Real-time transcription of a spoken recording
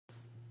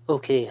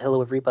Okay,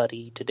 hello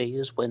everybody. Today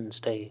is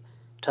Wednesday.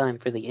 Time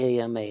for the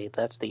AMA.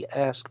 That's the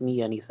Ask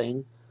Me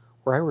Anything,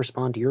 where I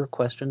respond to your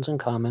questions and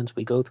comments.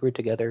 We go through it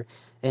together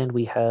and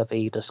we have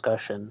a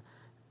discussion.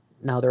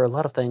 Now, there are a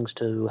lot of things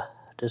to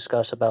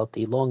discuss about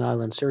the Long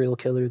Island serial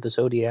killer, the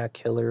Zodiac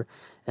killer,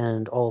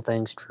 and all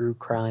things true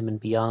crime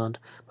and beyond.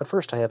 But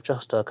first, I have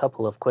just a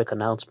couple of quick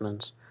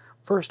announcements.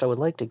 First, I would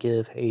like to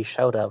give a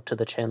shout out to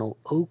the channel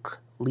Oak,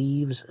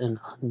 Leaves, and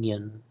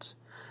Onions.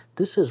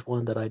 This is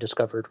one that I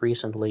discovered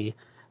recently,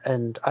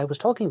 and I was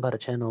talking about a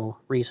channel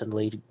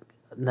recently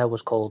that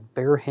was called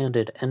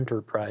Barehanded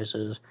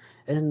Enterprises,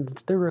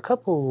 and there were a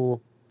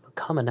couple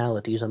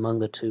commonalities among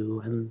the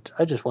two, and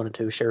I just wanted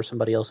to share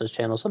somebody else's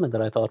channel, something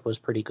that I thought was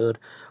pretty good.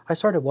 I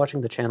started watching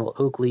the channel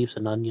Oak Leaves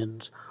and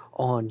Onions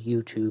on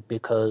YouTube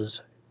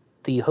because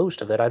the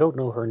host of it, I don't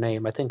know her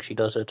name, I think she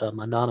does it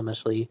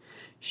anonymously.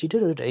 She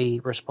did a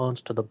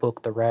response to the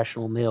book The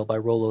Rational Male by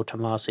Rollo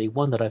Tomasi,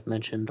 one that I've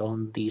mentioned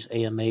on these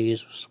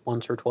AMAs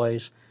once or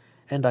twice,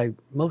 and I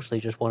mostly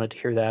just wanted to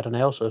hear that, and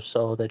I also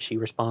saw that she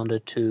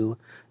responded to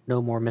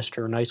No More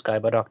Mr. Nice Guy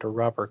by Dr.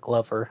 Robert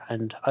Glover,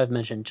 and I've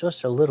mentioned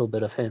just a little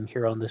bit of him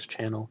here on this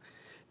channel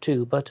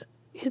too, but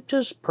it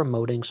just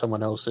promoting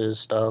someone else's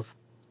stuff,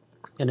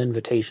 an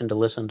invitation to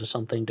listen to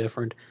something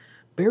different.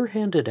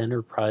 Barehanded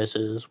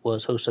Enterprises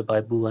was hosted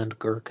by Bulent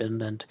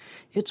Gherkin, and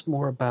it's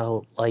more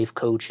about life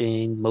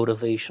coaching,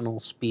 motivational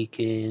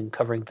speaking,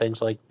 covering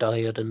things like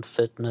diet and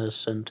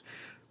fitness, and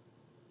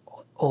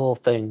all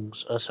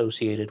things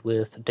associated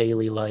with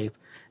daily life.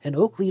 And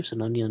Oak Leaves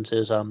and Onions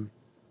is a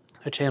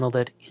channel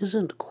that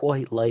isn't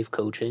quite life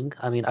coaching.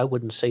 I mean, I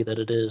wouldn't say that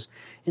it is.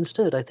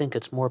 Instead, I think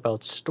it's more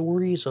about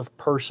stories of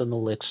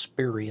personal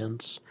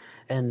experience,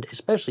 and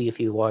especially if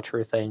you watch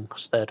her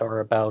things that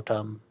are about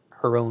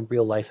her own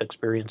real life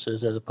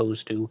experiences as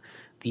opposed to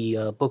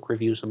the book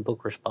reviews and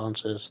book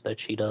responses that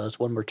she does.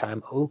 One more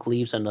time, Oak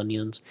Leaves and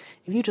Onions.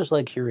 If you just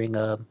like hearing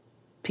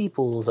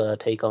people's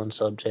take on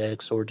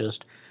subjects or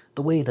just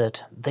the way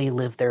that they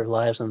live their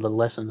lives and the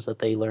lessons that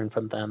they learn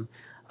from them,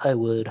 I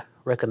would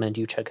recommend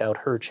you check out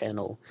her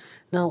channel.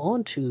 Now,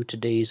 on to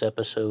today's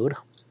episode.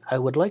 I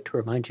would like to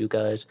remind you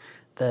guys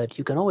that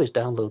you can always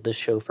download this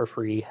show for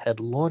free at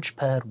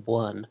Launchpad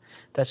One.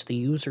 That's the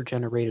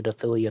user-generated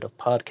affiliate of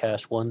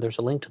Podcast One. There's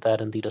a link to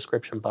that in the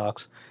description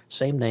box.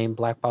 Same name,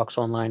 Black Box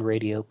Online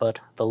Radio, but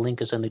the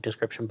link is in the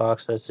description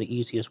box. That's the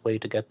easiest way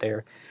to get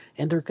there.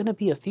 And there are going to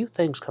be a few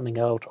things coming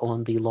out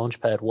on the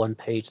Launchpad One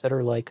page that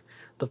are like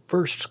the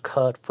first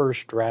cut,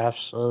 first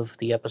drafts of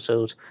the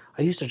episodes.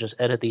 I used to just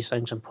edit these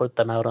things and put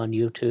them out on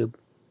YouTube,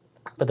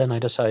 but then I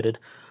decided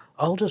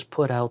I'll just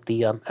put out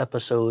the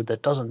episode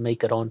that doesn't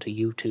make it onto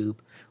YouTube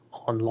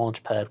on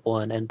Launchpad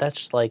 1, and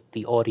that's like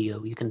the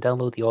audio. You can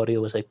download the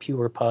audio as a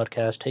pure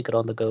podcast, take it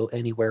on the go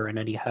anywhere and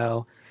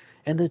anyhow,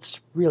 and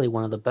it's really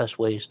one of the best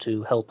ways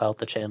to help out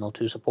the channel,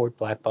 to support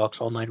Black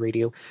Box Online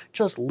Radio.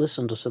 Just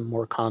listen to some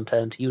more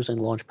content. Using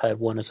Launchpad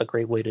 1 is a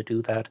great way to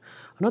do that.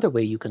 Another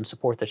way you can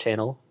support the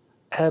channel,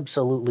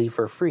 absolutely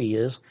for free,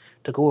 is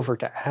to go over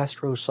to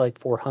AstroPsych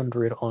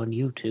 400 on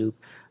YouTube.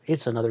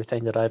 It's another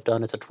thing that I've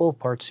done. It's a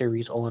 12-part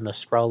series on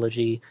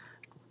astrology.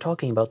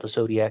 Talking about the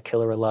Zodiac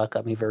killer a lot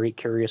got me very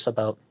curious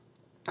about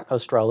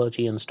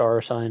astrology and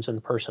star signs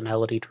and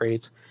personality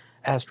traits.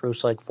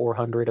 AstroPsych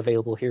 400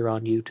 available here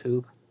on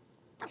YouTube.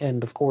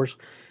 And of course,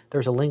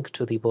 there's a link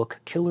to the book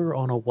Killer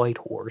on a White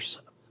Horse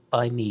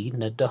by me,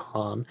 Ned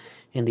DeHaan,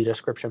 in the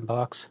description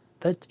box.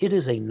 That it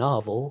is a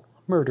novel,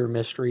 murder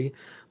mystery,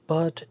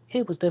 but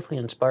it was definitely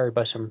inspired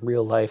by some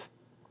real-life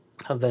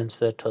events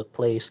that took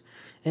place.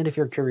 And if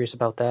you're curious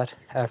about that,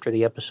 after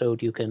the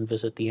episode, you can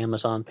visit the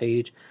Amazon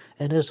page.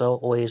 And as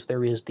always,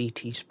 there is the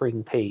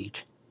Teespring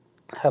page.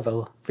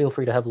 Feel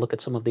free to have a look at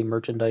some of the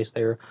merchandise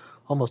there.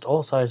 Almost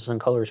all sizes and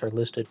colors are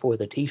listed for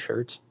the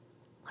t-shirts.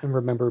 And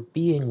remember,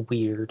 being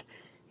weird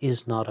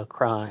is not a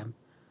crime.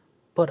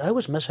 But I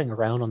was messing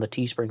around on the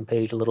Teespring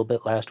page a little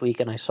bit last week,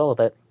 and I saw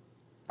that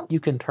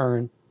you can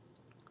turn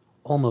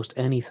almost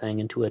anything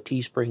into a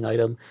Teespring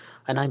item,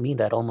 and I mean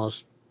that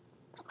almost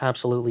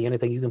absolutely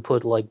anything. You can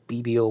put like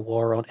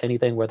BBOR on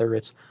anything, whether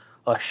it's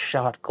a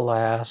shot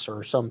glass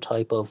or some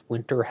type of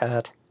winter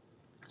hat.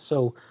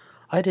 So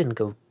I didn't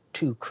go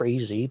too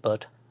crazy,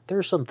 but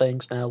there's some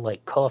things now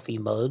like coffee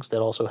mugs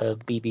that also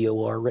have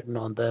BBOR written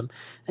on them,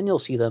 and you'll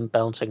see them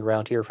bouncing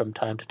around here from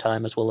time to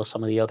time, as well as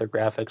some of the other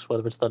graphics,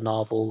 whether it's the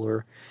novel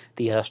or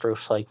the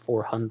AstroPsych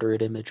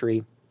 400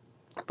 imagery.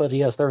 But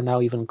yes, there are now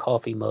even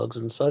coffee mugs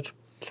and such.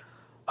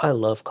 I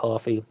love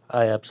coffee.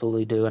 I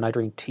absolutely do. And I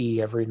drink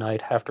tea every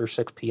night. After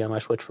 6 p.m., I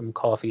switch from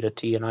coffee to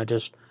tea, and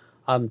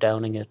I'm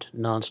downing it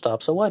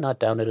nonstop. So why not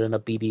down it in a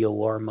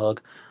BBOR mug?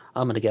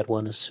 I'm going to get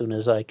one as soon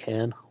as I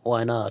can.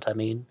 Why not? I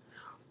mean.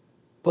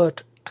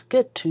 But to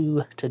get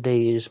to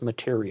today's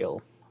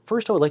material,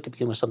 first I would like to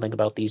begin with something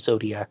about the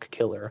Zodiac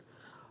killer.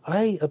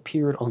 I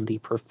appeared on the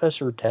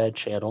Professor Dad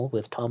channel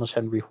with Thomas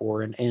Henry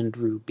Hoare and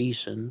Andrew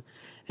Beeson,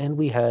 and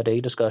we had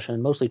a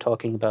discussion mostly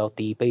talking about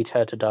the Bates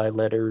Had to Die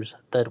letters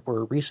that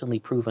were recently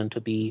proven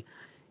to be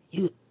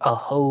a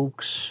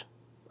hoax,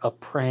 a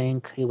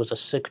prank. It was a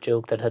sick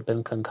joke that had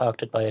been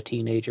concocted by a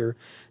teenager.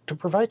 To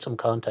provide some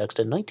context,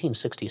 in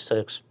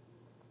 1966,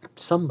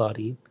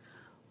 somebody,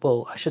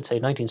 well, I should say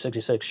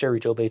 1966, Sherry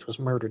Jo Bates was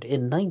murdered.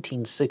 In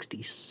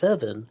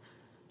 1967,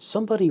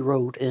 somebody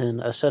wrote in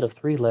a set of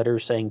 3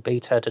 letters saying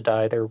Bates had to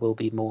die, there will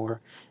be more,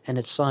 and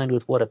it's signed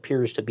with what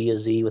appears to be a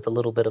Z with a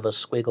little bit of a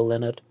squiggle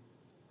in it.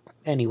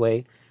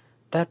 Anyway,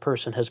 that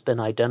person has been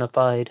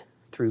identified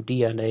through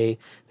DNA.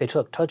 They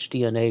took touch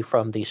DNA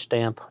from the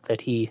stamp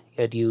that he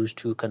had used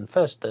to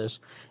confess this,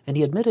 and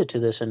he admitted to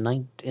this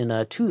in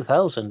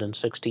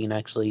 2016,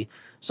 actually.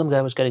 Some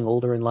guy was getting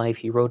older in life.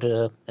 He wrote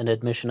an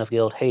admission of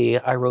guilt. Hey,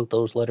 I wrote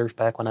those letters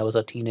back when I was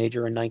a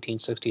teenager in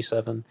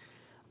 1967.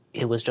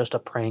 It was just a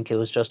prank. It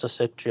was just a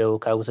sick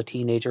joke. I was a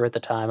teenager at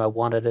the time. I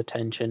wanted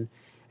attention.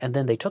 And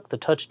then they took the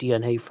touch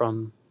DNA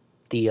from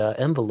the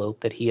envelope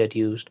that he had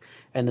used,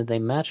 and then they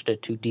matched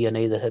it to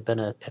DNA that had been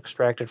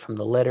extracted from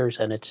the letters,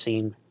 and it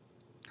seemed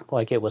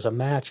like it was a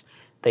match.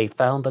 They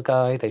found the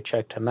guy. They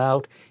checked him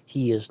out.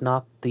 He is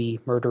not the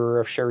murderer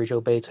of Sherry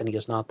Jo Bates, and he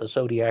is not the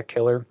Zodiac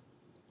killer.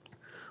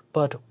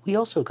 But we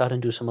also got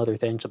into some other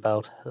things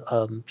about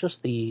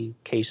just the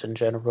case in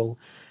general.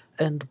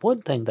 And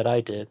one thing that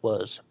I did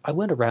was I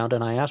went around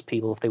and I asked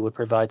people if they would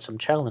provide some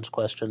challenge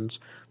questions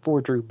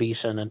for Drew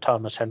Beeson and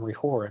Thomas Henry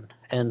Horan.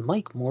 And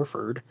Mike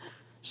Morford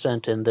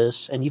sent in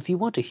this, and if you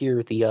want to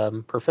hear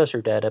the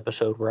Professor Dad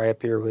episode where I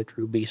appear with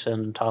Drew Beeson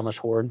and Thomas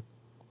Horan,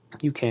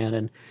 you can,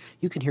 and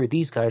you can hear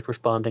these guys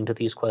responding to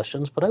these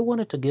questions, but I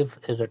wanted to give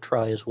it a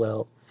try as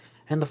well.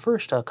 And the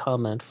first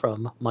comment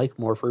from Mike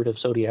Morford of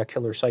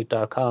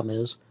ZodiacKillersite.com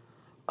is,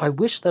 I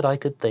wish that I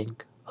could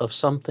think of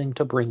something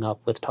to bring up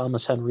with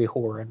Thomas Henry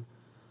Horan,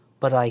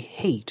 but I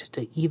hate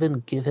to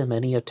even give him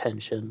any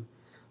attention.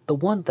 The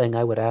one thing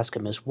I would ask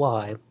him is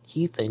why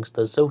he thinks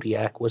the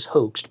Zodiac was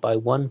hoaxed by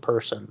one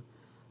person,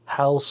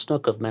 Hal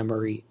Snook of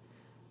memory.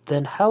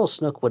 Then Hal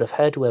Snook would have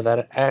had to have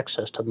had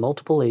access to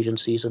multiple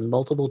agencies in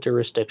multiple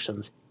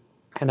jurisdictions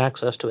and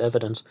access to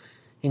evidence,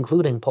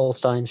 including Paul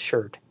Stine's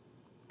shirt.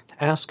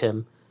 Ask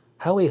him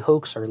how a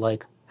hoaxer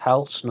like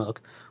Hal Snook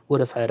would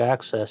have had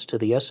access to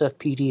the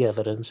SFPD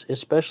evidence,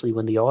 especially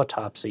when the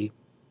autopsy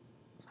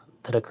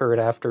that occurred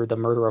after the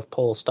murder of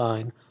Paul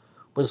Stine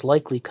was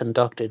likely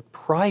conducted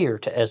prior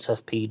to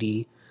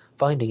SFPD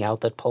finding out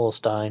that Paul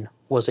Stine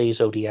was a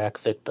Zodiac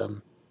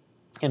victim.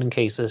 And in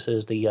case this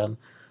is the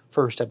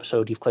first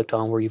episode you've clicked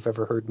on where you've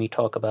ever heard me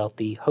talk about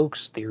the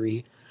hoax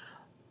theory,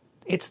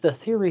 it's the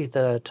theory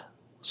that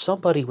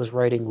somebody was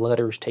writing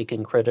letters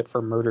taking credit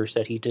for murders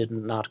that he did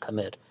not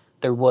commit.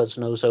 There was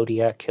no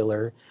Zodiac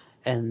killer,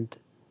 and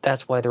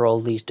that's why there are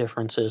all these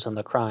differences in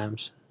the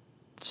crimes.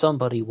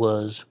 Somebody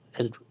was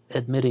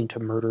admitting to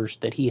murders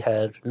that he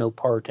had no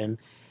part in,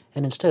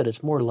 and instead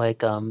it's more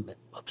like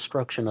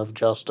obstruction of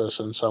justice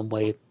in some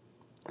way,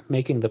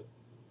 making the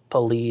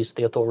police,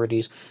 the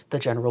authorities, the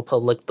general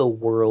public, the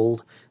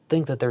world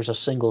think that there's a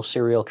single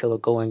serial killer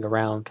going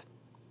around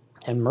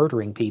and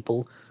murdering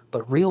people,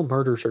 but real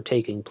murders are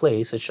taking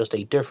place. It's just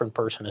a different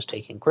person is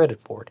taking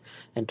credit for it.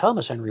 And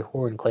Thomas Henry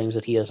Horan claims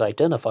that he has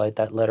identified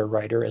that letter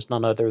writer as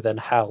none other than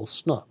Hal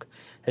Snook,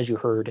 as you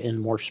heard in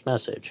Morse's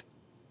message.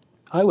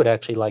 I would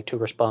actually like to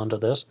respond to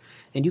this,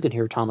 and you can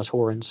hear Thomas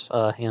Horan's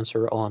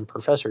answer on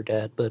Professor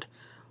Dad, but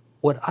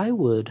what I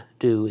would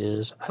do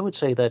is I would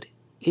say that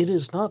it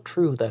is not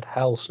true that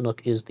Hal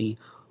Snook is the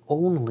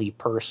only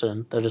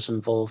person that is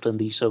involved in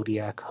the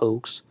Zodiac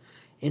hoax.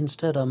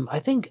 Instead, I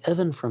think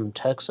Evan from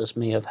Texas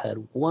may have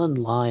had one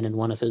line in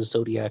one of his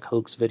Zodiac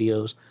hoax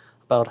videos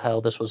about how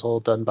this was all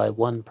done by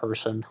one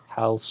person,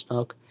 Hal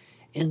Snook.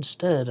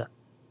 Instead,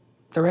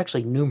 there are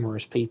actually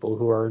numerous people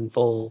who are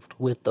involved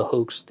with the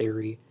hoax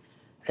theory,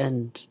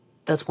 and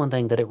that's one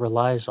thing that it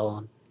relies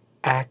on.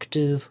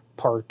 Active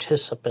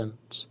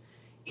participants.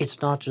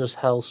 It's not just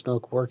Hal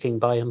Snook working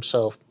by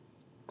himself,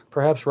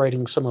 perhaps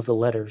writing some of the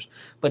letters,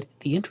 but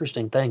the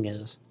interesting thing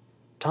is,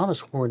 Thomas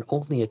Horan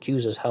only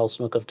accuses Hal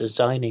Snook of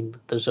designing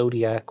the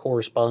Zodiac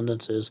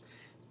correspondences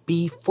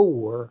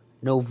before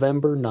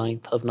November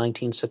 9th of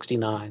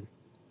 1969.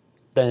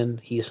 Then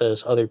he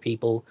says other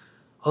people,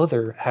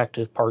 other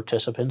active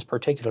participants,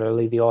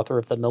 particularly the author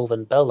of the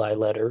Melvin Belli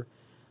letter,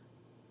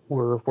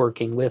 were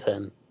working with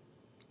him.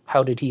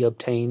 How did he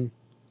obtain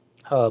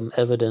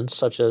evidence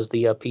such as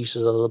the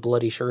pieces of the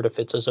bloody shirt if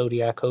it's a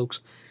Zodiac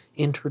hoax?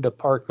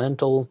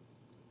 Interdepartmental,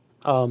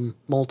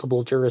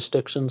 multiple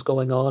jurisdictions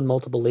going on,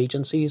 multiple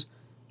agencies,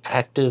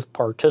 active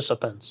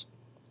participants.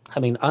 I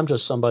mean, I'm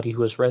just somebody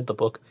who has read the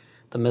book,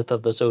 The Myth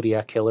of the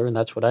Zodiac Killer, and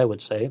that's what I would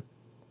say.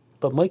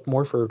 But Mike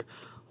Morford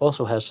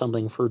also has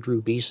something for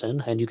Drew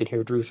Beeson, and you can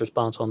hear Drew's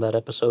response on that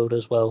episode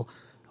as well.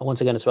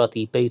 Once again, it's about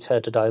the Bates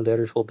Had to Die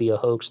letters will be a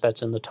hoax.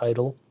 That's in the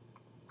title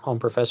on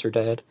Professor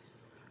Dad.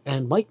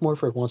 And Mike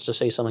Morford wants to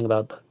say something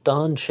about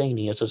Don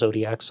Chaney as a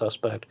Zodiac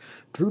suspect.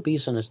 Drew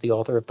Beeson is the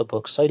author of the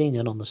book citing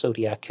in on the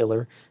Zodiac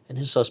Killer, and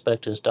his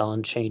suspect is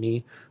Don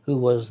Chaney, who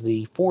was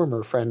the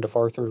former friend of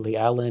Arthur Lee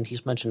Allen.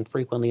 He's mentioned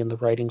frequently in the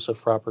writings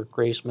of Robert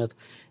Graysmith,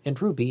 and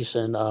Drew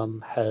Beeson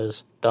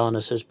has Don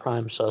as his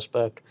prime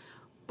suspect.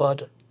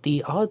 But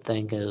The odd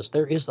thing is,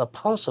 there is a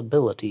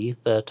possibility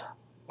that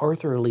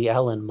Arthur Lee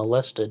Allen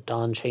molested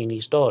Don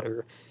Chaney's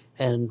daughter,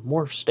 and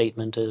Morph's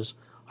statement is,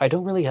 I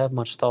don't really have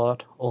much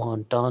thought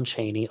on Don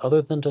Chaney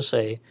other than to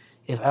say,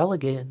 if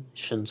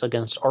allegations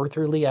against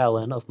Arthur Lee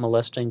Allen of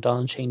molesting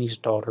Don Chaney's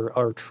daughter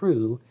are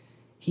true,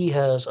 he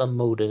has a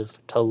motive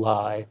to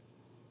lie.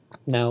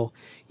 Now,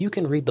 you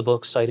can read the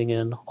book citing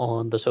in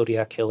on the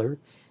Zodiac Killer,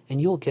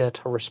 and you'll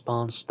get a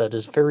response that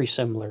is very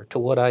similar to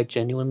what I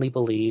genuinely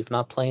believe,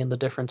 not playing the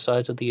different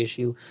sides of the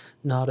issue,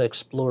 not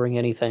exploring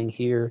anything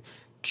here,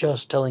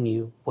 just telling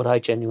you what I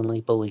genuinely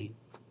believe.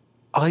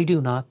 I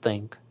do not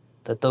think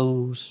that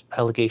those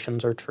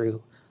allegations are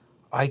true.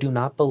 I do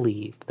not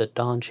believe that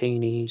Don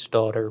Chaney's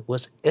daughter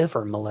was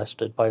ever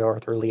molested by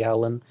Arthur Lee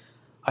Allen.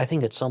 I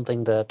think it's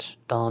something that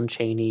Don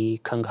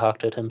Chaney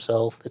concocted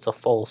himself. It's a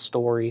false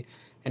story.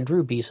 And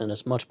Drew Beeson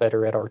is much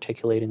better at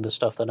articulating the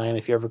stuff than I am.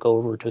 If you ever go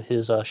over to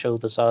his show,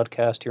 The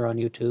Zodcast, here on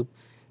YouTube,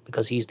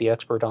 because he's the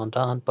expert on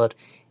Don. But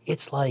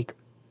it's like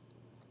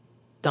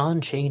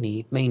Don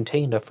Chaney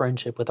maintained a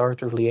friendship with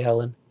Arthur Lee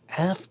Allen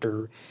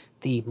after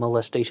the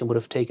molestation would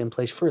have taken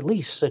place for at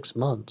least 6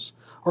 months.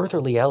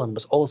 Arthur Lee Allen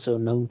was also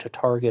known to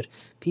target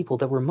people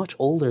that were much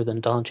older than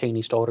Don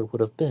Chaney's daughter would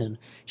have been.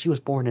 She was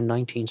born in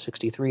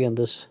 1963, and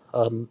this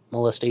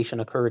molestation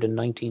occurred in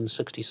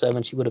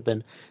 1967. She would have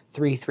been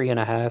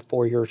 3.5,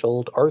 4 years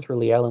old. Arthur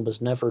Lee Allen was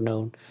never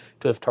known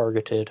to have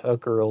targeted a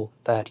girl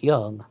that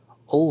young.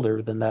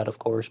 Older than that, of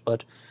course,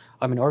 but,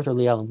 I mean, Arthur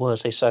Lee Allen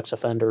was a sex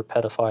offender,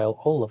 pedophile,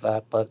 all of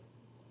that, but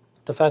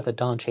the fact that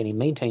Don Chaney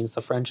maintains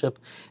the friendship,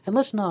 and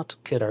let's not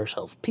kid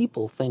ourselves,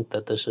 people think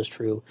that this is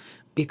true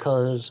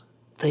because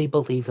they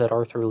believe that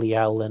Arthur Lee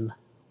Allen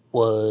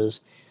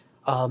was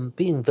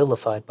being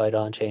vilified by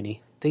Don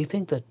Chaney. They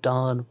think that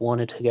Don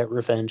wanted to get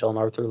revenge on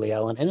Arthur Lee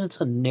Allen, and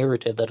it's a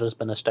narrative that has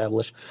been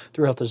established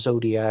throughout the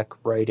Zodiac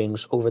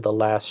writings over the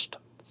last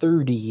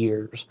 30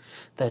 years,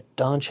 that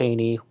Don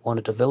Chaney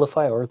wanted to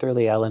vilify Arthur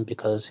Lee Allen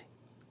because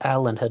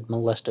Allen had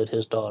molested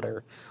his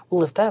daughter.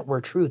 Well, if that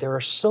were true, there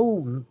are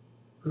so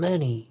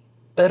many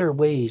better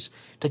ways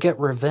to get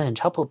revenge.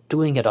 How about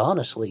doing it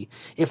honestly?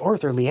 If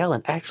Arthur Lee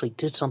Allen actually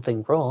did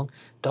something wrong,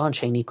 Don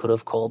Chaney could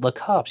have called the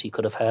cops. He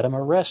could have had him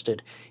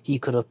arrested. He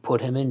could have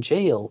put him in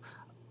jail.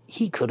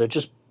 He could have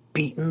just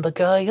beaten the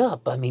guy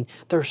up. I mean,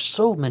 there's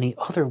so many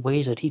other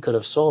ways that he could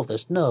have solved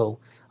this. No,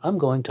 I'm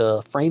going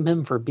to frame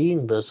him for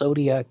being the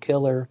Zodiac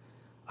Killer.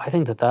 I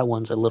think that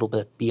one's a little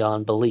bit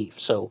beyond belief.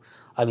 So,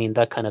 I mean,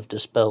 that kind of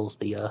dispels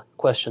the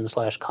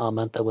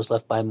question/comment that was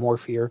left by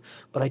Morphier,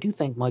 but I do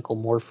thank Michael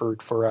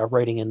Morford for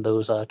writing in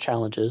those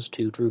challenges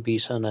to Drew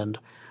Beeson and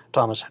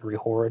Thomas Henry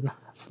Horn.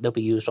 They'll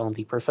be used on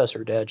the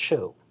Professor Dad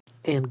show.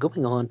 And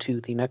going on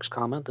to the next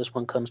comment, this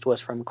one comes to us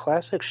from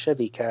Classic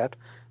Chevy Cat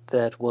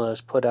that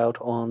was put out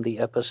on the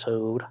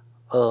episode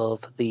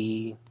of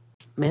the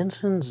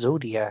Manson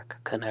Zodiac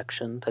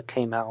connection that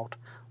came out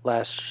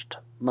last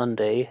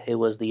Monday. It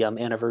was the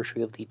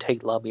anniversary of the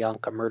Tate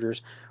LaBianca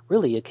murders.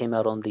 Really, it came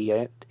out on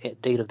the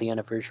date of the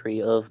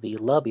anniversary of the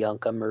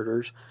LaBianca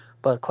murders,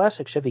 but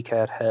Classic Chevy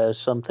Cat has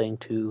something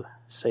to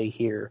say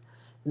here.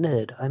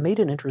 Ned, I made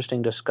an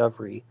interesting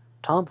discovery.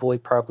 Tom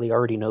Voigt probably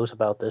already knows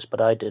about this,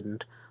 but I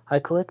didn't. I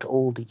collect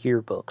old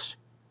yearbooks.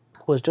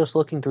 Was just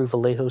looking through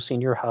Vallejo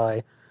Senior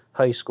High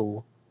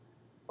School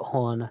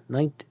from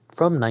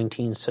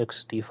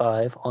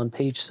 1965 on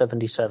page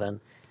 77,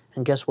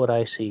 and guess what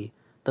I see?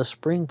 The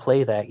spring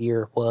play that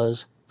year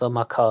was The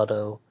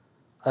Mikado.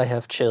 I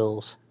have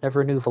chills.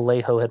 Never knew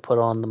Vallejo had put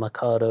on The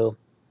Mikado.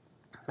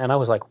 And I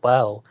was like,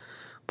 wow.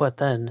 But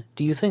then,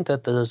 do you think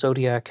that the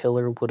Zodiac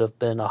Killer would have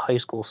been a high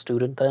school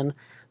student then?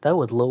 That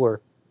would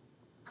lower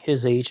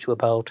his age to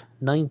about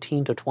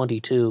 19 to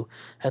 22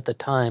 at the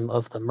time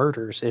of the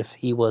murders if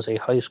he was a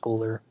high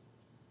schooler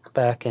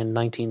back in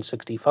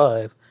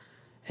 1965.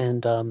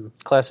 And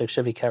Classic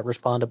Chevy Cat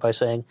responded by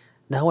saying,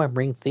 now I'm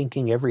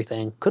rethinking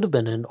everything. Could have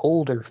been an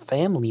older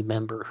family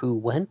member who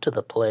went to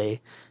the play,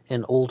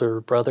 an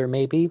older brother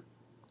maybe.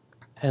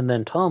 And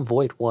then Tom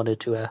Voigt wanted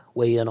to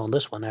weigh in on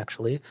this one,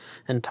 actually.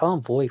 And Tom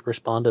Voigt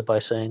responded by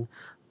saying,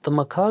 the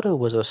Mikado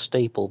was a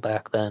staple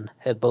back then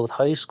at both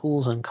high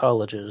schools and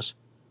colleges.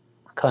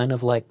 Kind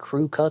of like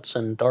crew cuts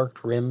and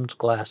dark-rimmed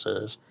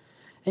glasses.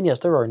 And yes,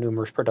 there are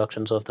numerous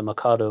productions of the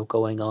Mikado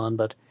going on,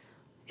 but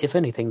if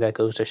anything, that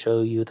goes to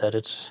show you that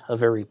it's a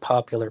very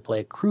popular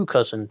play. Crew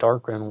cuts and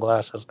dark-rimmed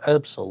glasses,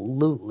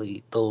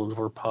 absolutely, those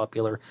were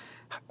popular.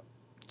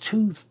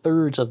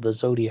 2/3 of the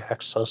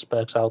Zodiac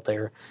suspects out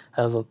there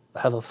have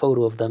a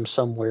photo of them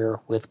somewhere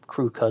with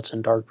crew cuts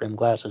and dark-rimmed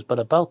glasses. But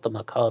about the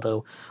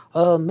Mikado,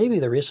 maybe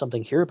there is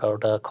something here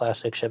about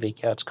Classic Chevy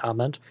Cat's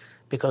comment,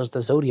 because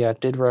the Zodiac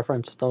did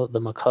reference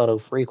the Mikado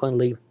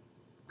frequently,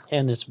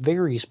 and it's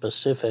very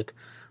specific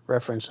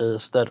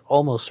references that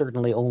almost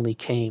certainly only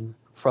came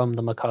from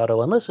the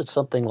Mikado, unless it's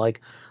something like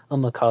a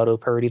Mikado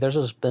parody.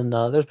 There's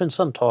been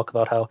some talk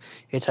about how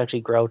it's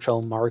actually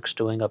Groucho Marx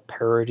doing a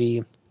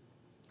parody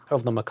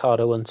of the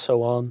Mikado and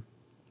so on,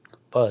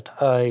 but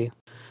I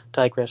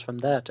digress from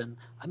that, and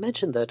I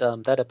mentioned that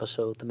that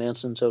episode, the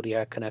Manson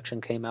Zodiac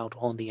Connection, came out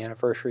on the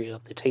anniversary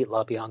of the Tate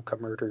LaBianca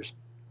murders.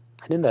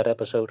 And in that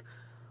episode,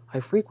 I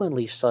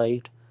frequently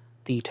cite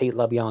the Tate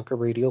LaBianca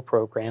radio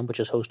program, which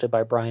is hosted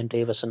by Brian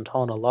Davis and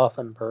Tana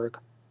Laufenberg.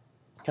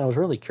 And I was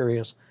really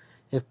curious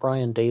if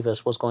Brian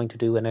Davis was going to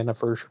do an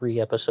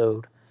anniversary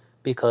episode,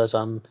 because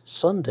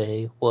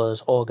Sunday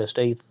was August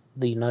 8th,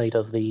 the night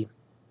of the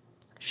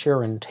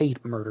Sharon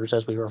Tate murders,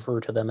 as we refer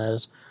to them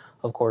as.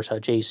 Of course,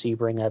 Jay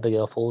Sebring,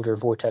 Abigail Folger,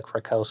 Wojtek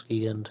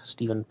Frykowski, and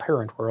Stephen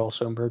Parent were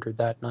also murdered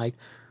that night.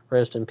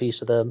 Rest in peace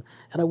to them.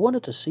 And I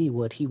wanted to see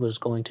what he was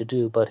going to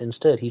do, but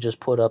instead he just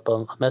put up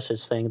a message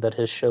saying that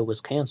his show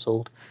was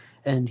canceled.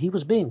 And he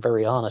was being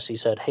very honest. He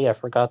said, "Hey, I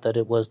forgot that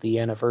it was the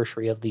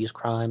anniversary of these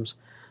crimes,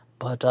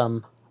 but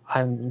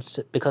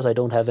because I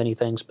don't have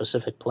anything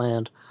specific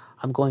planned,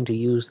 I'm going to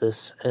use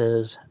this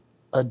as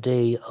a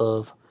day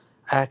of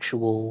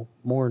actual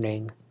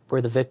mourning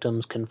where the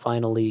victims can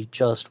finally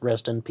just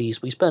rest in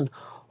peace. We spend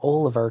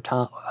all of our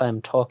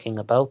time talking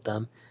about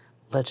them.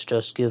 Let's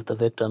just give the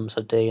victims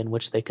a day in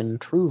which they can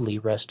truly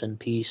rest in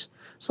peace."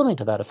 Something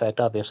to that effect.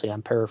 Obviously,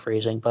 I'm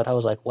paraphrasing, but I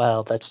was like,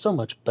 wow, that's so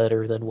much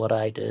better than what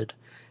I did.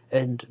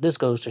 And this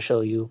goes to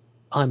show you,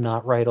 I'm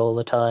not right all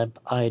the time.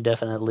 I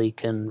definitely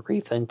can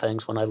rethink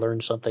things when I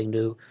learn something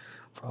new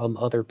from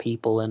other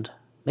people, and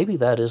maybe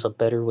that is a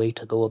better way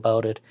to go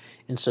about it,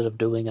 instead of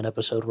doing an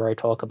episode where I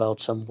talk about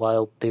some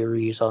wild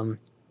theories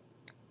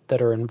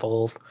that are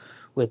involved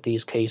with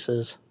these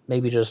cases.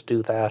 Maybe just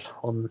do that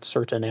on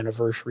certain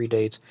anniversary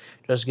dates.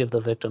 Just give the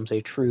victims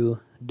a true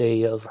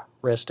day of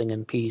resting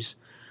in peace.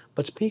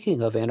 But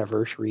speaking of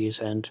anniversaries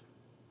and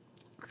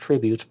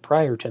tributes,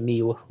 prior to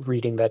me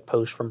reading that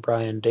post from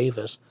Brian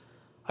Davis,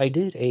 I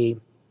did a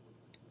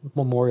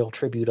memorial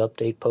tribute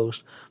update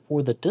post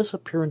for the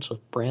disappearance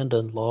of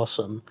Brandon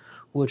Lawson,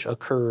 which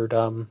occurred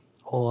on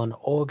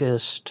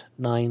August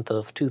 9th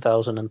of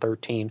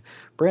 2013.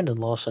 Brandon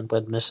Lawson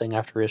went missing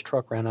after his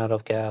truck ran out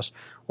of gas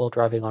while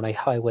driving on a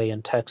highway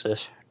in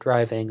Texas,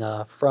 driving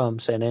from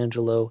San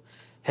Angelo,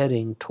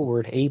 heading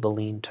toward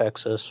Abilene,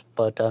 Texas.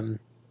 But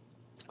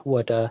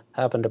what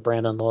happened to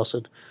Brandon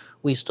Lawson,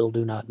 we still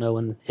do not know,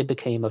 and it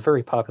became a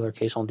very popular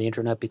case on the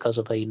internet because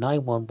of a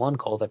 911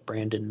 call that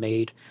Brandon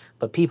made,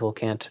 but people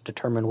can't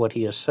determine what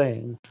he is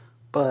saying.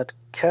 But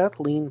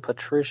Kathleen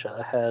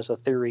Patricia has a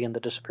theory in the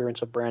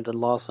disappearance of Brandon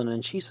Lawson,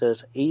 and she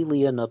says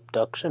alien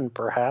abduction,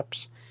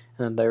 perhaps,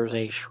 and then there's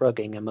a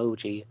shrugging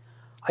emoji.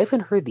 I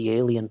haven't heard the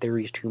alien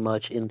theories too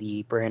much in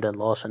the Brandon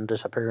Lawson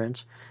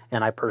disappearance,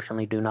 and I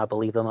personally do not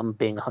believe them. I'm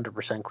being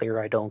 100% clear.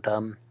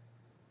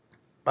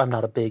 I'm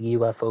not a big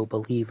UFO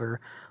believer.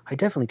 I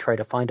definitely try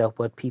to find out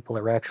what people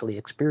are actually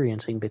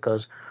experiencing,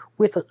 because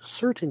with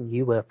certain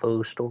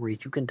UFO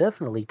stories, you can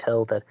definitely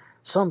tell that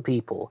some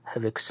people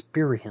have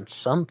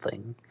experienced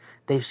something.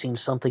 They've seen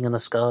something in the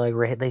sky,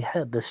 or they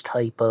had this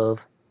type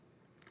of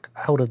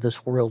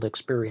out-of-this-world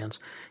experience.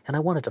 And I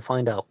wanted to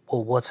find out,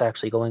 well, what's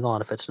actually going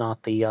on. If it's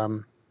not the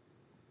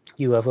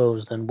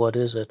UFOs, then what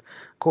is it?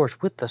 Of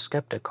course, with the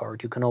skeptic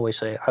card, you can always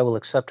say, I will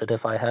accept it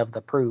if I have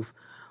the proof.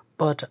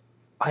 But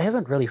I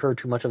haven't really heard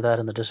too much of that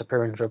in the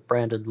disappearance of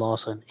Brandon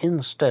Lawson.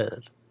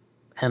 Instead,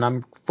 and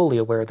I'm fully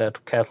aware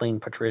that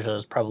Kathleen Patricia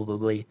is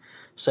probably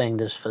saying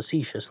this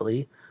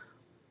facetiously,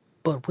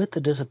 but with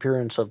the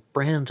disappearance of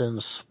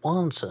Brandon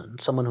Swanson,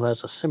 someone who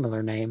has a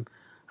similar name,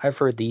 I've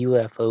heard the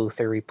UFO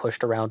theory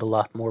pushed around a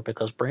lot more,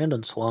 because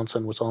Brandon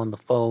Swanson was on the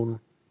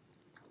phone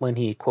when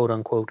he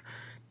quote-unquote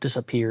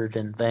disappeared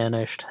and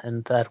vanished,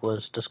 and that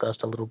was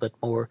discussed a little bit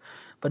more.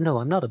 But no,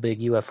 I'm not a big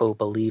UFO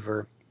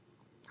believer.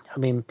 I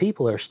mean,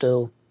 people are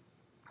still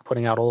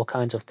putting out all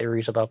kinds of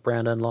theories about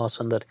Brandon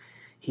Lawson, that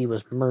he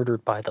was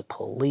murdered by the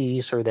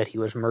police, or that he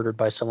was murdered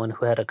by someone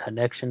who had a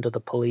connection to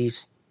the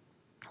police,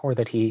 or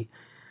that he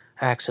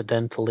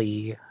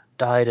accidentally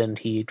died and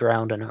he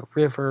drowned in a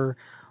river,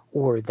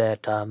 or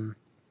that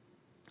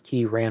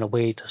he ran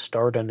away to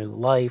start a new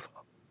life.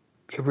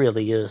 It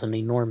really is an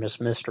enormous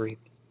mystery.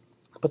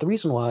 But the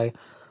reason why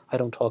I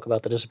don't talk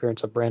about the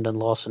disappearance of Brandon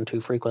Lawson too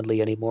frequently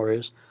anymore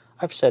is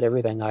I've said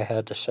everything I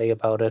had to say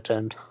about it,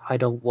 and I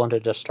don't want to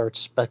just start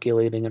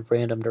speculating in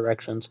random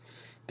directions,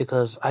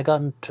 because I got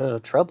into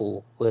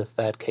trouble with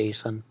that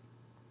case, and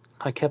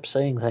I kept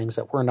saying things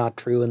that were not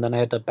true, and then I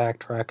had to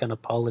backtrack and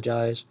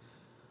apologize.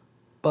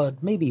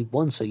 But maybe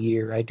once a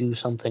year I do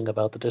something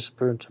about the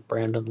disappearance of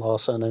Brandon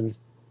Lawson, and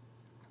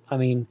I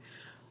mean,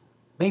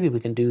 maybe we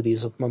can do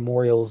these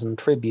memorials and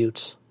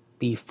tributes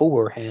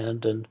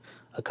beforehand, and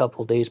a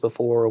couple days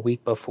before, a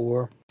week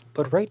before.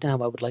 But right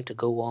now I would like to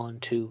go on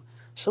to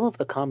some of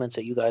the comments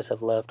that you guys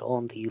have left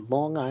on the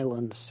Long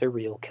Island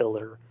serial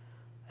killer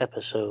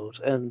episodes.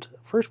 And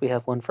first we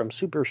have one from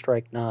Super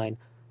Strike 9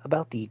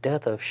 about the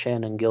death of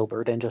Shannon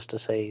Gilbert. And just to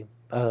say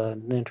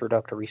an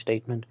introductory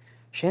statement,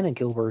 Shannon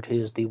Gilbert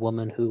is the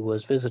woman who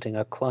was visiting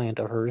a client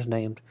of hers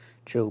named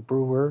Joe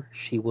Brewer.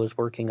 She was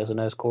working as an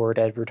escort,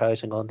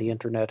 advertising on the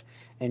internet,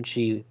 and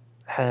she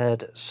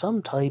had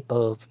some type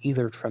of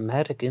either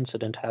traumatic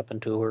incident happen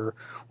to her,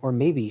 or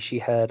maybe she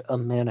had a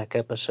manic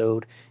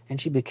episode and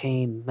she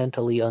became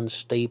mentally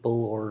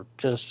unstable or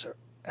just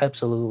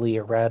absolutely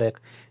erratic,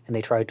 and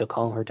they tried to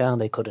calm her down.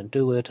 They couldn't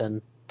do it,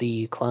 and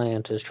the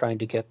client is trying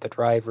to get the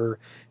driver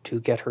to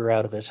get her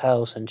out of his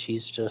house, and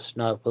she's just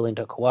not willing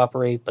to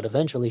cooperate, but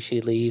eventually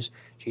she leaves.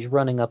 She's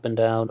running up and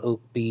down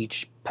Oak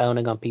Beach,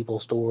 pounding on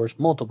people's doors.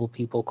 Multiple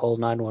people called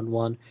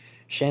 911.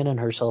 Shannon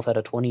herself had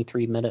a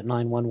 23-minute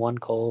 911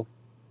 call,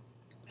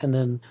 and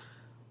then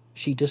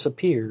she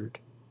disappeared,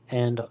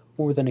 and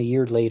more than a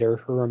year later,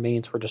 her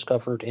remains were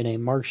discovered in a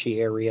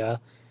marshy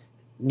area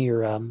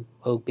near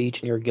Oak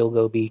Beach, near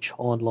Gilgo Beach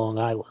on Long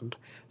Island.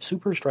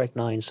 Super Strike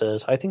 9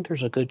 says, I think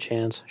there's a good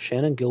chance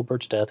Shannon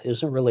Gilbert's death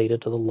isn't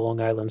related to the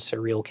Long Island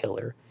serial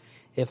killer.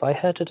 If I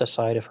had to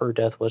decide if her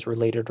death was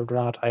related or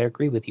not, I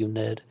agree with you,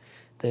 Ned,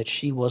 that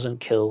she wasn't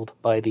killed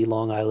by the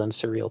Long Island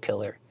serial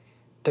killer.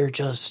 There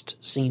just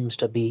seems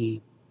to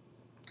be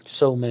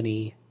so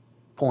many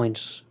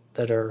points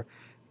that are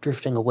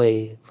drifting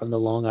away from the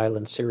Long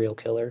Island serial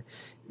killer.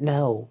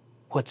 Now,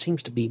 what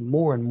seems to be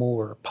more and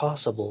more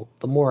possible,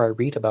 the more I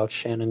read about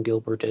Shannon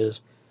Gilbert,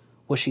 is,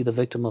 was she the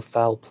victim of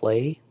foul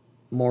play?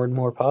 More and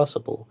more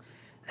possible.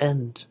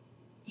 And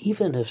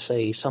even if,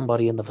 say,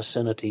 somebody in the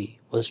vicinity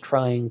was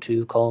trying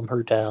to calm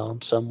her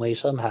down some way,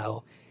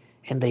 somehow,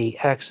 and they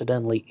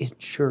accidentally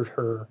injured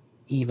her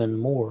even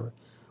more,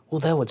 well,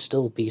 that would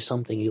still be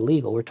something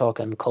illegal. We're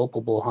talking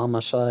culpable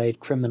homicide,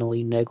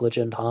 criminally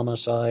negligent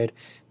homicide,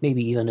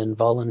 maybe even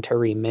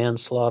involuntary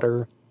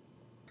manslaughter.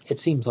 It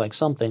seems like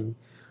something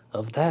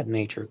of that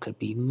nature could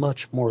be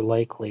much more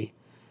likely.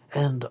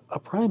 And a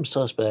prime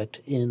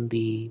suspect in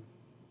the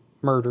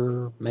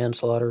murder,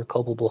 manslaughter,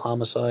 culpable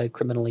homicide,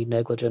 criminally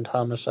negligent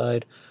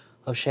homicide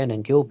of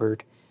Shannon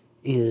Gilbert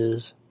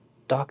is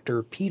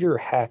Dr. Peter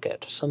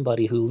Hackett,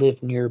 somebody who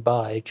lived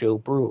nearby Joe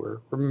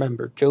Brewer.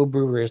 Remember, Joe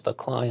Brewer is the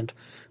client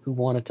who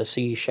wanted to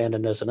see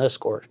Shannon as an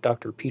escort.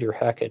 Dr. Peter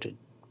Hackett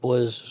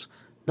was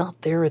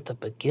not there at the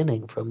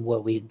beginning, from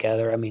what we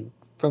gather. I mean,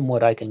 from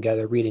what I can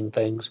gather reading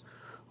things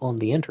on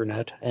the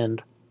internet.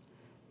 And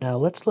now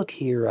let's look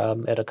here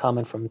at a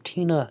comment from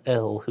Tina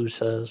L., who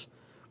says,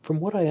 from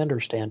what I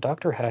understand,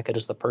 Dr. Hackett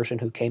is the person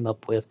who came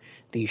up with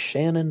the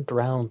Shannon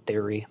drown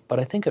theory, but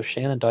I think if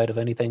Shannon died of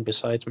anything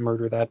besides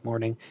murder that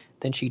morning,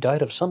 then she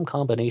died of some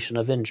combination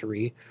of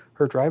injury.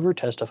 Her driver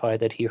testified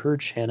that he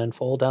heard Shannon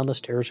fall down the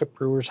stairs at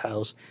Brewer's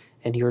house,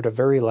 and he heard a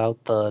very loud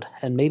thud,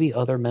 and maybe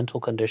other mental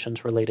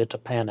conditions related to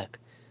panic.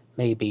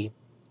 Maybe.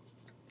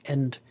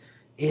 And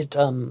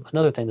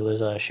another thing that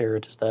was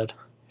shared is that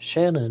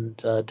Shannon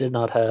did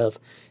not have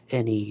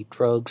any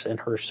drugs in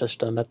her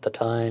system at the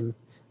time.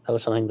 That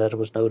was something that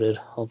was noted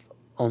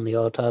on the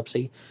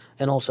autopsy.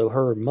 And also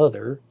her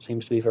mother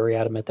seems to be very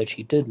adamant that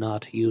she did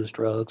not use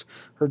drugs.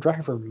 Her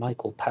driver,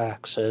 Michael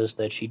Pack, says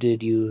that she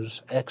did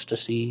use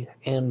ecstasy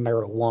and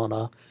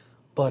marijuana,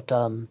 but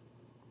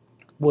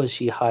was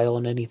she high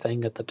on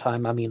anything at the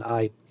time? I mean,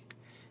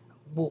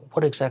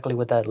 what exactly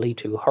would that lead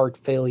to? Heart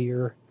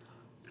failure?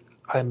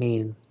 I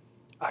mean,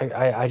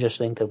 I just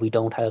think that we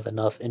don't have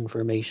enough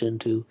information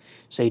to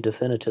say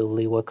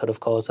definitively what could have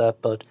caused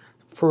that, but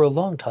for a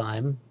long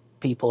time,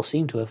 people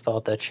seem to have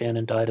thought that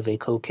Shannon died of a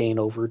cocaine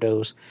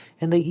overdose,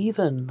 and they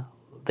even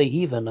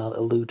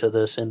allude to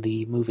this in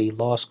the movie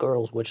Lost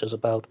Girls, which is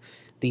about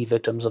the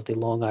victims of the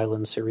Long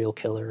Island serial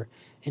killer.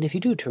 And if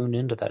you do tune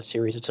into that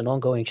series, it's an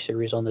ongoing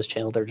series on this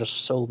channel. There are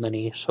just so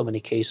many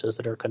cases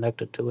that are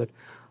connected to it.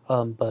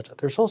 But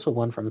there's also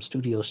one from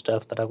Studio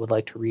Steph that I would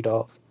like to read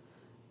off.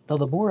 Now,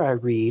 the more I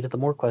read, the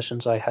more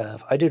questions I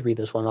have. I did read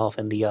this one off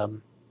in the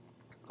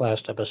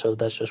last episode.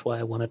 That's just why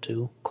I wanted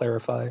to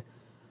clarify.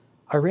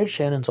 I read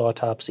Shannon's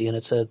autopsy, and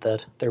it said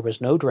that there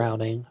was no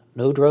drowning,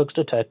 no drugs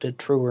detected,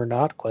 true or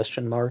not,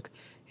 question mark.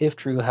 If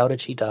true, how did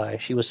she die?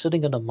 She was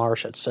sitting in a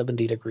marsh at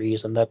 70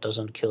 degrees, and that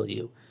doesn't kill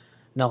you.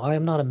 Now, I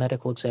am not a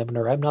medical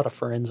examiner, I'm not a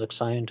forensic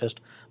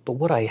scientist, but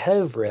what I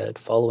have read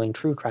following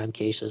true crime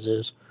cases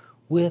is,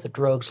 with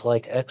drugs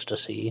like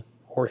ecstasy,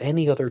 or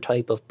any other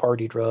type of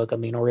party drug,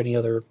 or any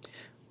other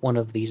one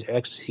of these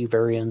ecstasy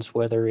variants,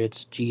 whether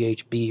it's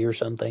GHB or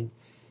something,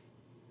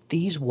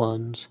 these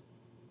ones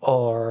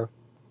are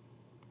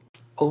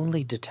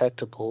only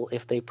detectable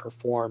if they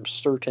perform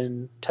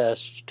certain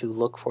tests to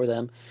look for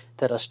them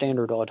that a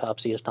standard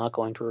autopsy is not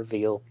going to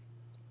reveal.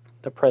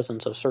 The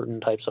presence of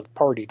certain types of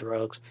party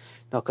drugs.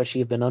 Now, could she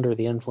have been under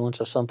the influence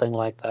of something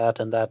like that,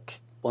 and that,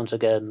 once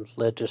again,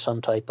 led to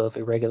some type of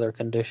irregular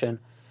condition?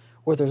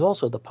 Or there's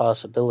also the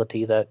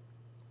possibility that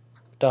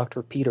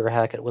Dr. Peter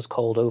Hackett was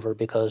called over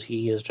because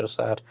he is just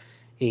that,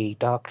 a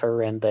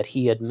doctor, and that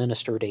he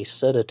administered a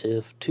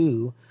sedative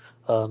to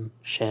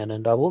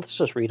Shannon. Well, let's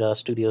just read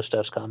Studio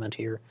Steph's comment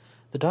here.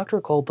 The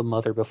doctor called the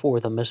mother before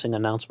the missing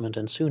announcement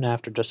and soon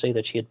after to say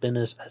that she had been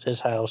at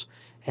his house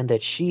and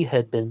that she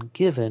had been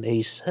given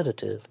a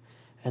sedative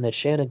and that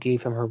Shannon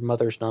gave him her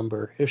mother's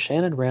number. If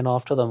Shannon ran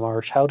off to the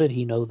marsh, how did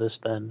he know this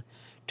then?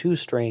 Too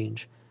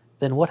strange.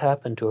 Then what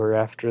happened to her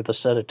after the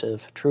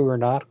sedative? True or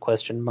not?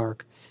 Question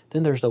mark.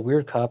 Then there's the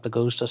weird cop that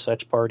goes to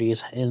sex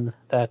parties in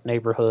that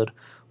neighborhood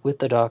with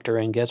the doctor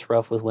and gets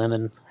rough with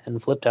women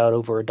and flipped out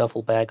over a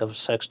duffel bag of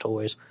sex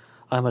toys.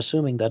 I'm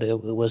assuming that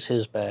it was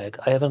his bag.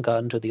 I haven't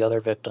gotten to the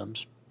other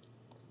victims.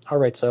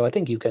 Alright, so I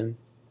think you can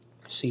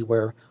see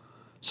where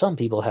some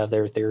people have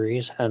their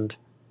theories, and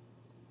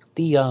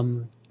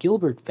the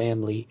Gilbert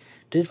family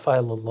did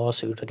file a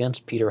lawsuit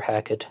against Peter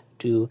Hackett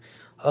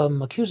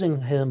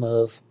accusing him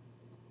of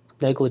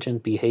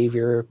negligent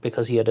behavior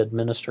because he had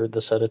administered the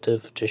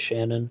sedative to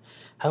Shannon.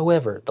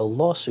 However, the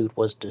lawsuit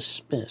was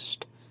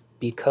dismissed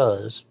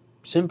because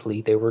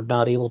simply they were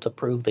not able to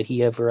prove that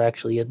he ever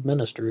actually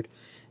administered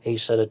a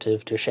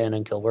sedative to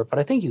Shannon Gilbert. But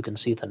I think you can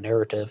see the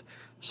narrative.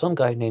 Some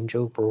guy named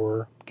Joe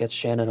Brewer gets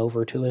Shannon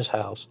over to his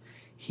house.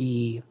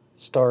 He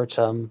starts,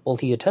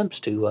 he attempts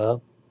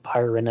to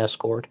hire an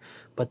escort,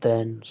 but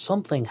then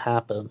something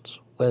happens,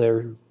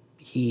 whether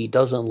he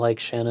doesn't like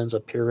Shannon's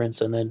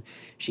appearance and then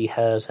she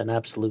has an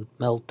absolute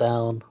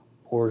meltdown,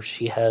 or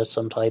she has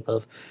some type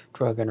of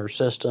drug in her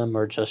system,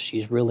 or just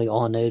she's really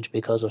on edge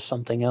because of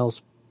something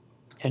else,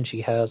 and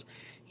she has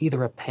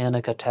either a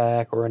panic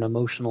attack or an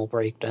emotional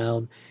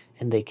breakdown,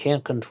 and they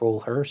can't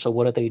control her. So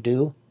what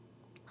do?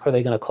 Are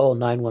they going to call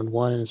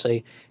 911 and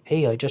say,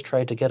 hey, I just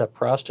tried to get a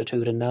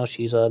prostitute and now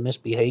she's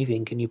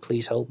misbehaving, can you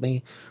please help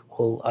me?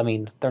 Well, I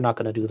mean, they're not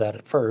going to do that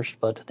at first,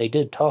 but they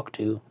did talk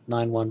to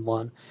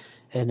 911,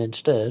 and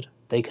instead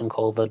they can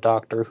call the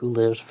doctor who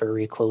lives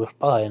very close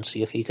by and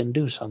see if he can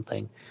do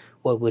something.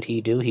 What would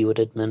he do? He would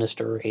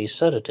administer a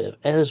sedative,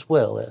 as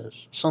well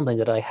as something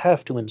that I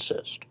have to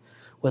insist.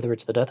 Whether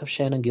it's the death of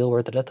Shannon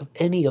Gilbert, the death of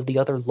any of the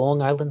other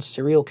Long Island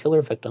serial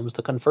killer victims,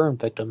 the confirmed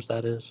victims,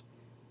 that is,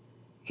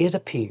 it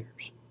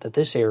appears that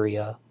this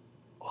area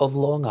of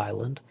Long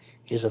Island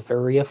is a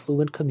very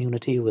affluent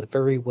community with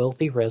very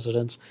wealthy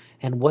residents.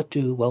 And what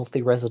do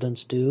wealthy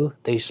residents do?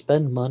 They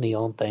spend money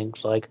on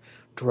things like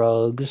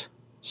drugs,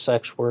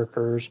 sex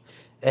workers,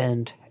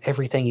 and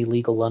everything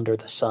illegal under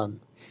the sun,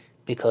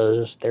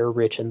 because they're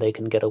rich and they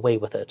can get away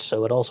with it.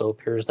 So it also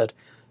appears that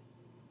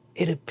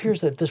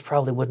this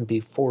probably wouldn't be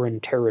foreign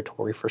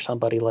territory for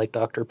somebody like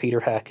Dr.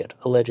 Peter Hackett.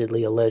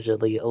 Allegedly.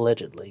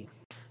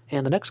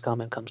 And the next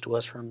comment comes to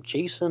us from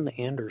Jason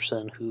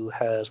Anderson, who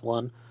has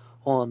one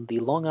on the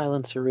Long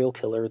Island serial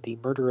killer, the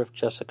murder of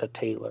Jessica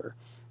Taylor.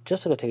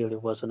 Jessica Taylor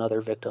was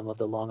another victim of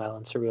the Long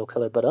Island serial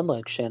killer, but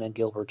unlike Shannon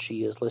Gilbert,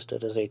 she is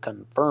listed as a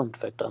confirmed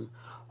victim.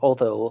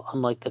 Although,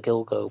 unlike the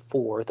Gilgo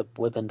 4, the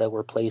women that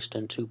were placed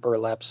into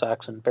burlap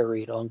sacks and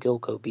buried on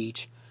Gilgo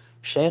Beach,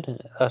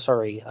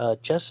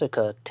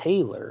 Jessica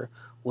Taylor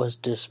was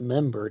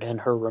dismembered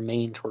and her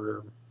remains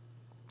were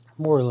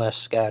more or less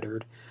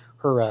scattered.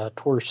 Her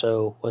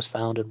torso was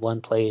found in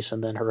one place,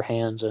 and then her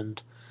hands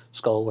and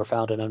skull were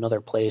found in another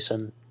place,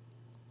 and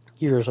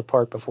years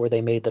apart before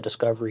they made the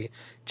discovery.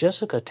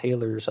 Jessica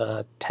Taylor's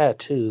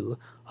tattoo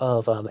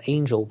of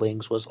angel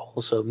wings was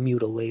also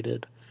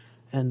mutilated.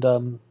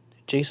 And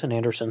Jason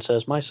Anderson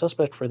says, my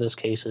suspect for this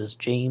case is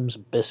James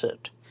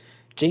Bissett.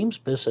 James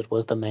Bissett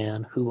was the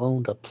man who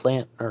owned a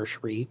plant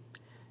nursery,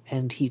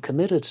 and he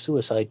committed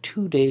suicide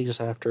 2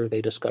 days after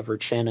they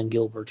discovered Shannon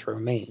Gilbert's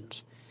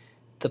remains.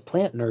 The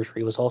plant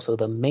nursery was also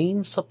the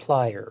main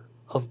supplier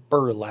of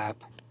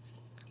burlap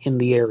in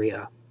the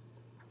area.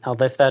 Now,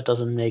 if that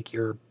doesn't make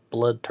your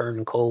blood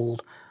turn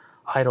cold,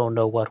 I don't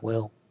know what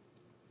will.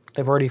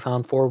 They've already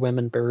found 4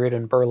 women buried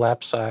in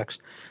burlap sacks.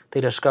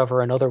 They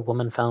discover another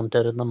woman found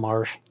dead in the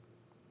marsh.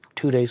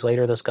 2 days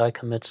later, this guy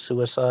commits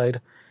suicide,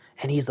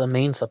 and he's the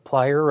main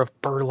supplier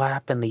of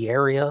burlap in the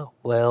area.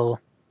 Well,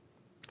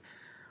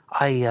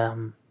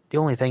 the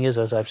only thing is,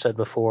 as I've said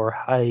before,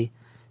 I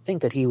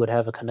think that he would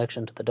have a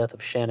connection to the death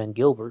of Shannon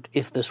Gilbert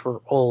if this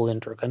were all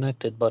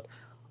interconnected, but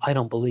I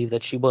don't believe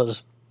that she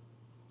was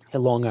a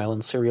Long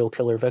Island serial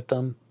killer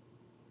victim.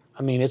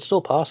 I mean, it's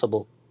still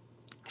possible.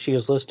 She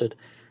is listed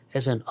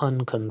as an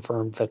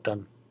unconfirmed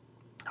victim.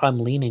 I'm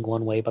leaning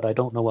one way, but I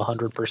don't know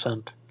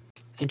 100%.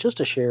 And just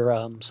to share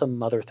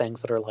some other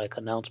things that are like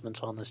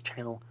announcements on this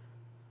channel,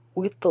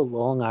 with the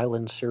Long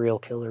Island serial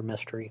killer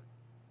mystery,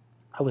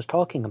 I was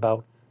talking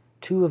about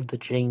 2 of the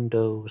Jane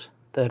Does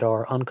that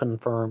are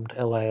unconfirmed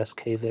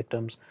LISK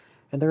victims,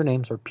 and their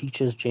names are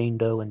Peaches Jane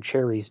Doe and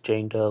Cherries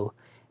Jane Doe,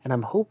 and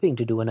I'm hoping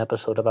to do an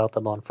episode about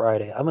them on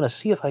Friday. I'm going to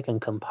see if I can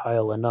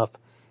compile enough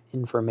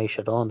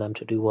information on them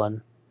to do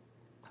a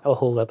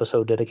whole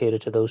episode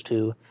dedicated to those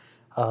 2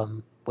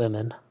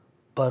 women,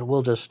 but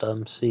we'll just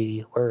see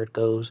where it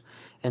goes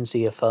and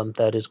see if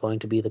that is going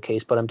to be the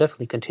case. But I'm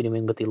definitely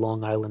continuing with the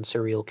Long Island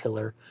serial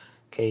killer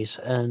case,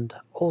 and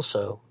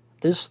also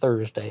this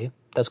Thursday,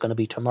 that's going to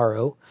be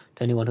tomorrow,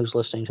 to anyone who's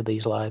listening to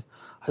these live,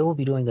 I will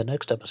be doing the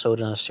next episode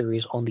in a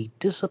series on the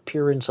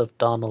disappearance of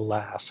Donna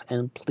Lass,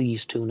 and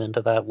please tune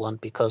into that one,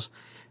 because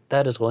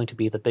that is going to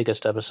be the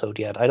biggest episode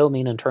yet. I don't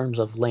mean in terms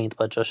of length,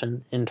 but just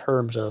in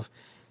terms of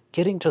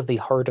getting to the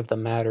heart of the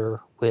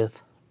matter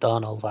with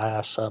Donna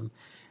Lass.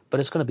 But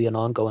it's going to be an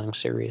ongoing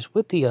series.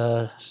 With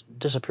the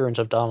disappearance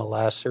of Donna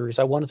Lass series,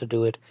 I wanted to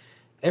do it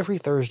every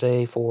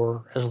Thursday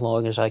for as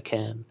long as I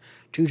can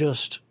to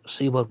just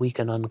see what we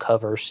can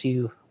uncover,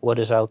 see what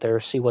is out there,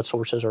 see what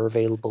sources are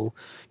available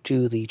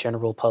to the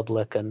general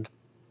public, and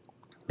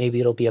maybe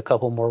it'll be a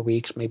couple more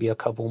weeks, maybe a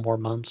couple more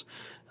months.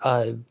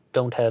 I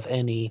don't have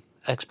any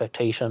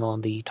expectation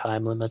on the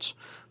time limits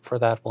for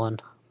that one,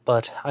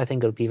 but I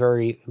think it'll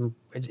be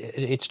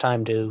it's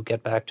time to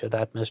get back to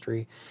that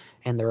mystery,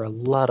 and there are a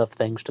lot of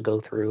things to go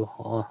through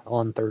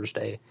on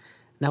Thursday.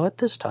 Now, at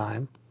this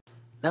time,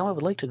 now I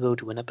would like to go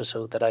to an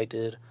episode that I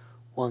did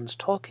once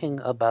talking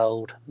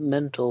about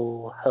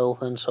mental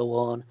health and so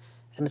on,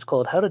 and it's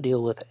called How to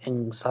Deal with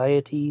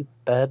Anxiety,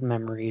 Bad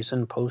Memories,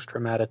 and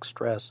Post-Traumatic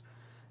Stress.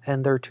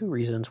 And there are two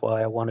reasons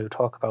why I want to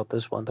talk about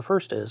this one. The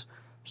first is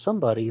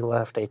somebody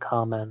left a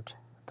comment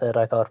that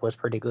I thought was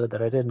pretty good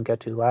that I didn't get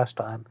to last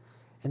time,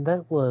 and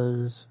that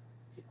was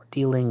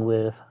dealing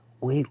with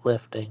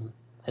weightlifting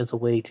as a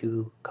way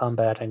to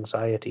combat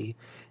anxiety,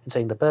 and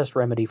saying the best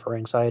remedy for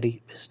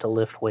anxiety is to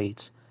lift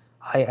weights.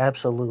 I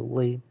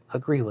absolutely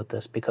agree with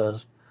this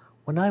because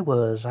when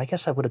I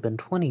guess I would have been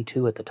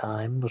 22 at the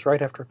time, it was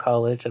right after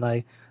college, and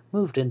I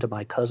moved into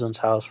my cousin's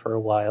house for a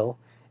while,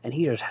 and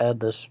he just had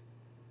this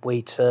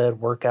weight set,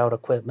 workout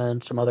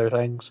equipment, some other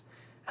things,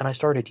 and I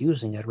started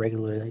using it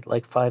regularly,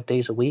 like 5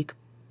 days a week,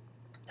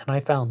 and I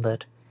found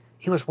that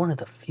it was one of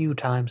the few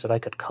times that I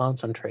could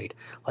concentrate,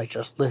 like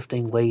just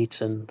lifting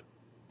weights and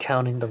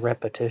counting the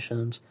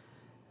repetitions.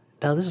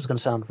 Now, this is going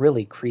to sound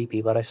really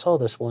creepy, but I saw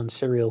this one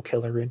serial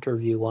killer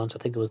interview once. I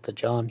think it was the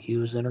John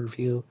Hughes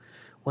interview,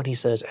 when he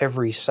says,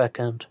 every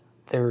second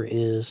there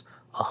is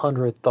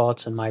 100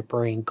 thoughts in my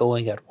brain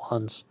going at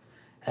once.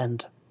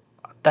 And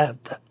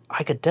that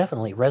I could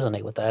definitely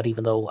resonate with that,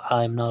 even though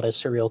I'm not a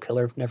serial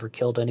killer. I've never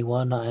killed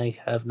anyone. I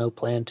have no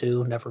plan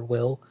to, never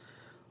will.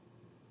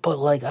 But,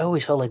 like, I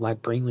always felt like my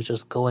brain was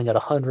just going at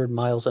 100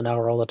 miles an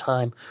hour all the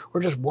time,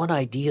 or just one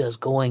idea is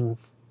going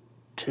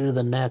to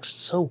the next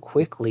so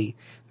quickly.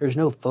 There's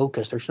no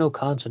focus, there's no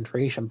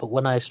concentration. But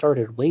when I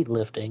started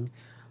weightlifting,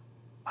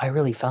 I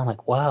really found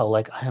like, wow,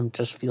 like I am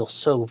just feel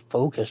so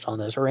focused on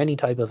this, or any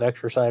type of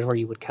exercise where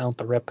you would count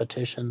the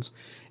repetitions,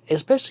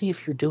 especially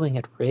if you're doing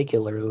it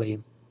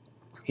regularly.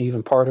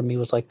 Even part of me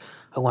was like,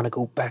 I want to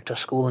go back to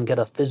school and get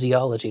a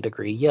physiology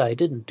degree. Yeah, I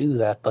didn't do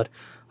that, but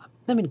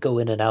I mean, go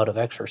in and out of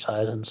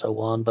exercise and so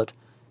on, but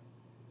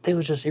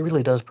it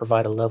really does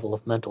provide a level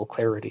of mental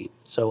clarity.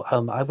 So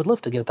I would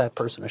love to give that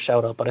person a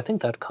shout out, but I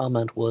think that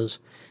comment was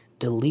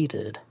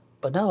deleted.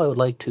 But now I would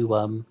like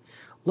to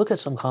look at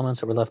some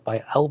comments that were left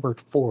by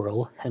Albert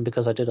Forel, and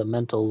because I did a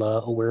mental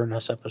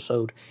awareness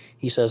episode,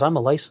 he says, I'm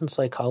a licensed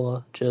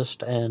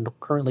psychologist and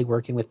currently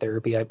working with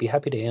therapy. I'd be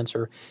happy to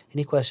answer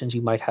any questions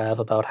you might have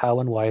about how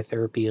and why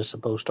therapy is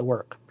supposed to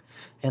work.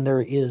 And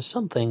there is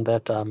something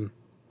that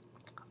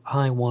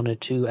I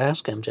wanted to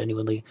ask him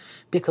genuinely,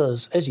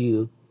 because as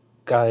you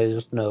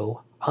guys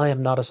know, I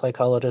am not a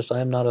psychologist, I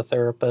am not a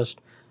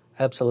therapist,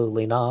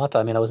 absolutely not.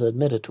 I mean, I was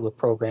admitted to a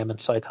program in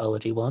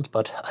psychology once,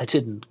 but I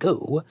didn't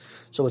go,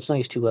 so it's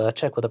nice to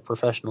check with a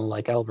professional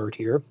like Albert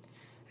here.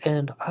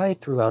 And I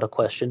threw out a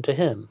question to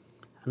him,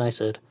 and I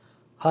said,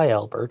 Hi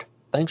Albert,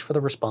 thanks for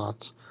the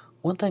response.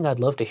 One thing I'd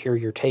love to hear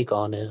your take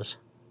on is,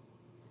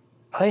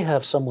 I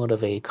have somewhat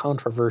of a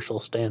controversial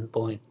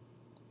standpoint.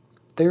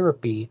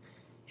 Therapy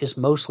is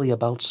mostly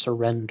about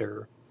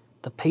surrender.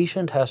 The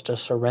patient has to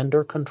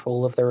surrender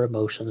control of their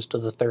emotions to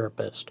the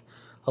therapist,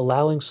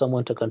 allowing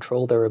someone to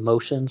control their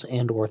emotions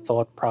and/or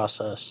thought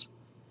process.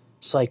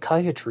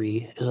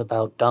 Psychiatry is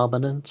about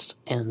dominance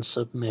and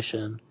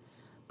submission.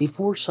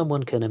 Before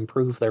someone can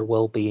improve their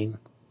well-being,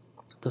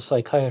 the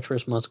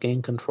psychiatrist must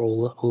gain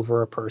control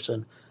over a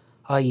person,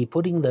 i.e.,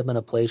 putting them in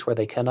a place where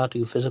they cannot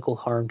do physical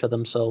harm to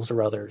themselves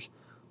or others.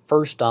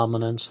 First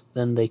dominance,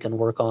 then they can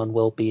work on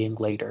well-being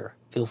later.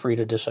 Feel free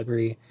to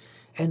disagree.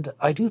 And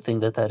I do think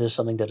that that is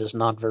something that is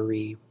not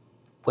very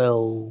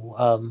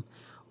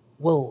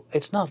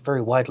it's not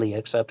very widely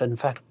accepted. In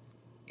fact,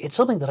 it's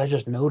something that I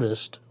just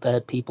noticed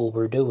that people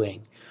were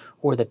doing,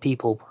 or that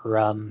people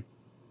were,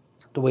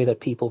 the way that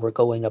people were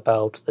going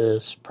about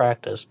this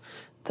practice,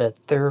 that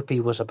therapy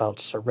was about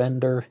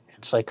surrender,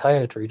 and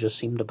psychiatry just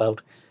seemed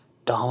about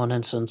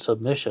dominance and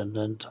submission.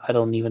 And I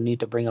don't even need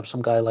to bring up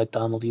some guy like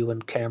Donald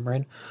Ewan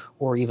Cameron,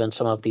 or even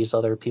some of these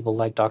other people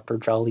like Dr.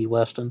 Jolly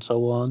West and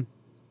so on.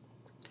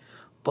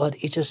 But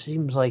it just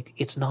seems like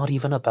it's not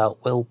even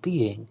about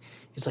well-being.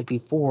 It's like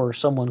before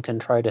someone can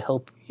try to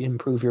help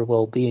improve your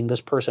well-being,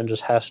 this person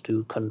just has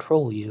to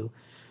control you.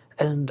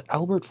 And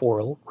Albert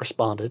Forel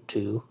responded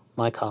to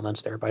my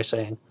comments there by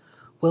saying,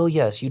 well,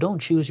 yes, you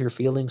don't choose your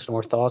feelings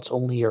nor thoughts,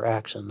 only your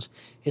actions.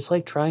 It's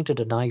like trying to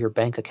deny your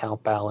bank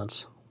account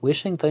balance.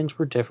 Wishing things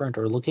were different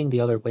or looking the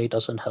other way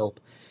doesn't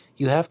help.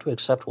 You have to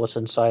accept what's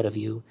inside of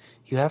you.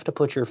 You have to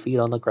put your feet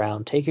on the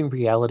ground, taking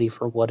reality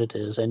for what it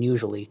is, and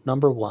usually,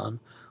 number one,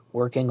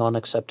 working on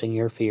accepting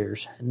your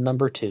fears, and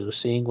number two,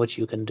 seeing what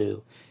you can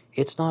do.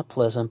 It's not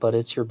pleasant, but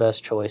it's your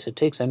best choice. It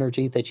takes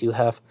energy that you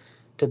have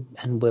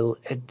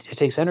it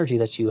takes energy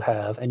that you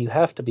have, and you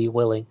have to be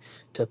willing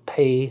to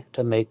pay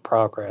to make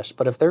progress.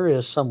 But if there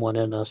is someone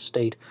in a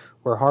state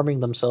where harming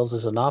themselves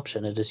is an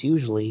option, it is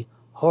usually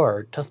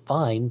hard to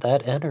find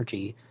that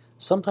energy.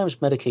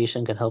 Sometimes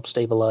medication can help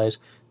stabilize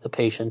the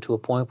patient to a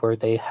point where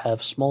they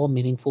have small,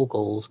 meaningful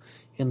goals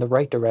in the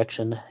right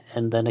direction,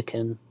 and then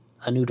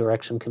a new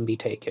direction can be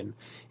taken.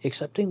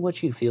 Accepting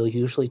what you feel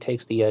usually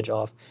takes the edge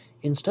off,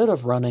 instead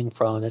of running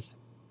from it,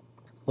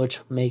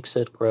 which makes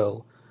it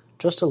grow.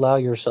 Just allow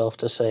yourself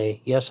to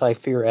say, yes, I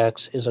fear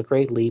X, is a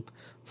great leap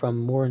from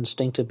more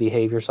instinctive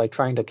behaviors like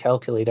trying to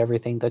calculate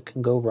everything that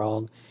can go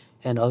wrong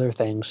and other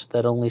things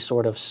that only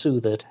sort of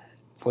soothe it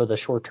for the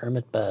short term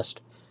at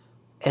best.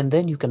 And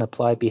then you can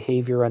apply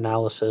behavior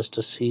analysis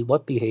to see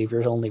what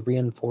behaviors only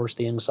reinforce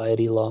the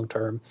anxiety long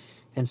term,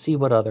 and see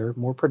what other,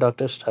 more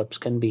productive steps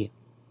can be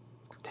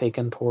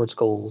taken towards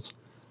goals.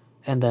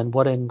 And then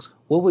what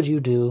would you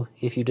do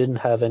if you didn't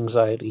have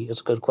anxiety?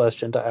 It's a good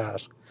question to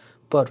ask.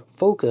 But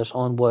focus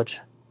on what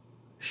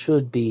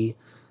should be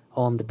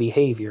on the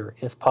behavior,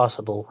 if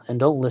possible, and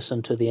don't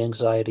listen to the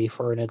anxiety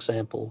for an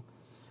example.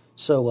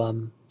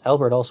 So,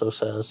 Albert also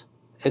says,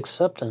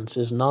 acceptance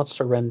is not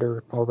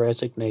surrender nor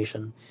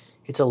resignation.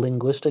 It's a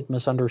linguistic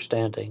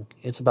misunderstanding.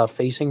 It's about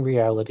facing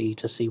reality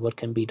to see what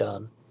can be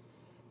done.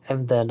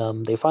 And then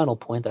the final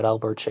point that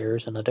Albert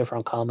shares in a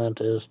different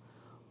comment is,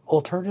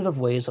 alternative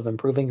ways of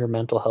improving your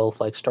mental health,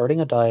 like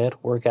starting a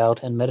diet,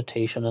 workout, and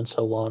meditation, and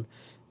so on,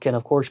 can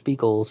of course be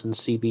goals in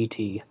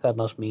CBT. That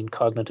must mean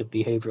cognitive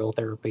behavioral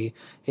therapy.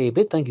 A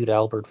big thank you to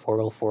Albert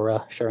Forel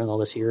for sharing all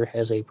this here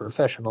as a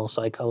professional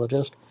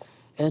psychologist.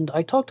 And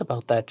I talked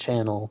about that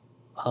channel,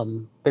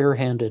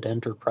 Barehanded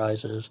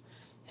Enterprises,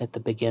 at the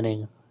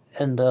beginning.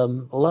 And a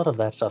lot of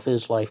that stuff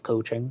is life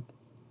coaching.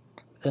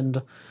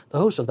 And the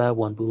host of that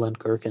one, Bulent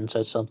Gherkin,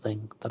 said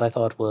something that I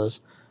thought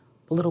was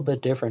a little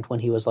bit different when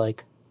he was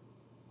like,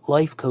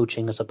 life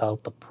coaching is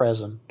about the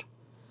present.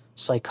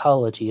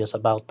 Psychology is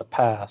about the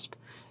past.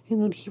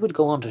 And he would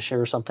go on to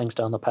share some things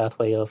down the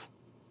pathway of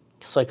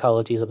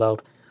psychology is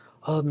about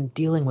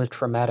dealing with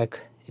traumatic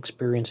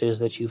experiences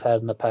that you've had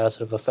in the past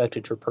that have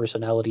affected your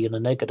personality in a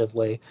negative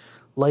way.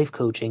 Life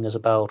coaching is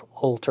about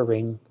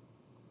altering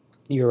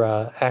your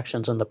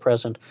actions in the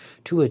present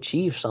to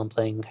achieve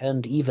something,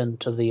 and even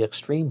to the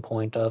extreme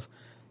point of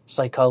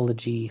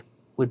psychology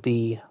would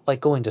be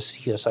like going to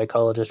see a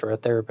psychologist or a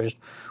therapist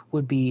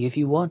would be if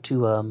you want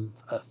to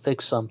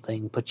fix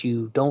something but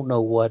you don't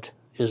know what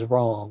is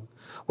wrong.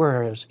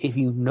 Whereas if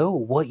you know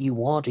what you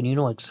want and you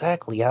know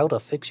exactly how to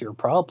fix your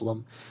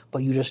problem,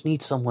 but you just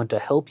need someone to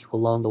help you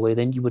along the way,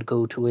 then you would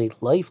go to a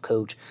life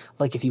coach.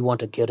 Like if you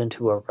want to get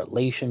into a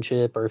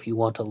relationship, or if you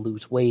want to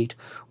lose weight,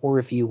 or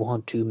if you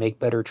want to make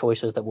better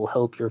choices that will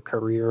help your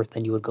career,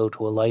 then you would go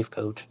to a life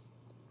coach.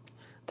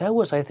 That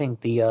was, I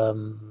think, the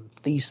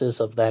thesis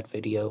of that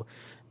video.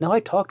 Now, I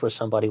talked with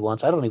somebody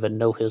once, I don't even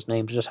know his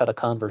name, just had a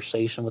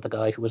conversation with a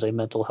guy who was a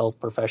mental health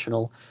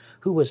professional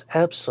who was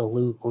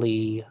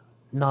absolutely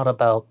not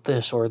about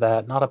this or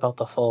that, not about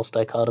the false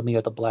dichotomy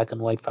or the black and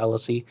white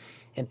fallacy.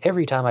 And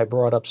every time I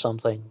brought up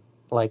something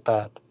like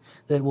that,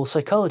 well,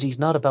 psychology's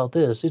not about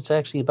this, it's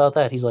actually about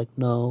that. He's like,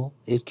 no,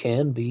 it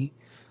can be.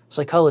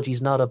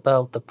 Psychology's not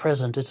about the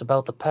present, it's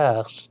about the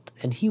past.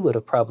 And he would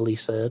have probably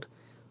said,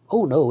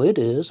 oh, no, it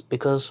is,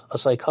 because a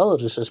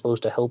psychologist is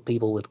supposed to help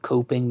people with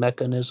coping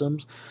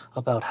mechanisms,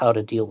 about how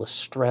to deal with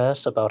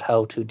stress, about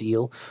how to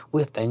deal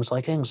with things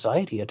like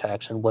anxiety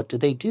attacks, and what do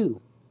they do.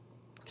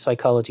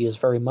 Psychology is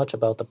very much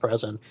about the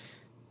present,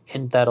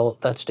 and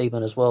that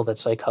statement as well, that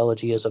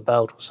psychology is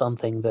about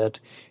something that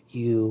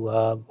you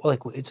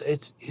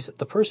it's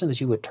the person that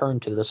you would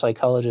turn to, the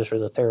psychologist or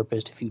the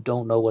therapist, if you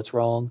don't know what's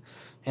wrong,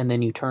 and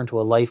then you turn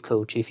to a life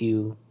coach if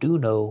you do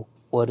know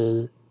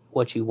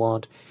what you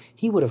want.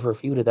 He would have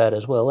refuted that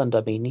as well, and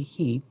I mean,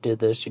 he did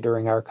this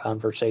during our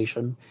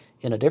conversation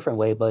in a different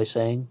way by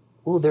saying,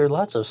 well, there are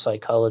lots of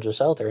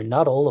psychologists out there, and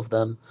not all of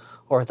them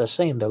are the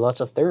same. There are lots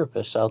of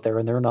therapists out there,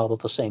 and they're not all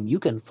the same. You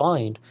can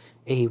find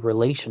a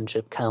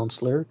relationship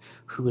counselor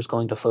who is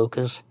going to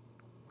focus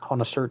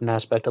on a certain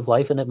aspect of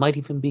life, and it might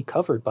even be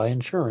covered by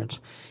insurance.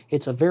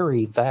 It's a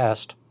very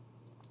vast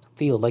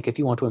field. Like if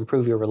you want to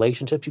improve your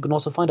relationships, you can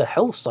also find a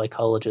health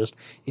psychologist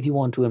if you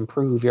want to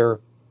improve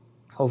your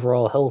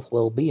overall health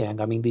well-being.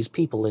 I mean, these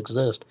people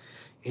exist.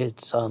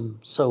 It's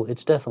so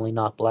it's definitely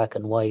not black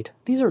and white.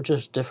 These are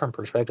just different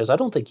perspectives. I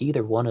don't think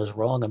either one is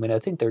wrong. I mean, I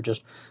think they're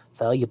just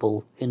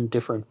valuable in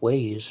different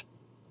ways.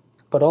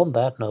 But on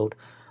that note,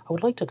 I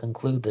would like to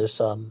conclude this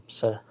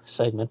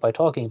segment by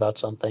talking about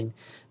something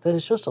that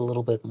is just a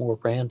little bit more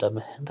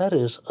random, and that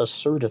is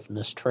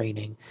assertiveness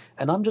training.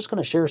 And I'm just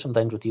going to share some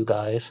things with you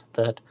guys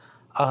that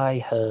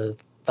I have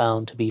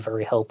found to be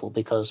very helpful,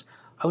 because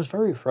I was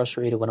very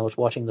frustrated when I was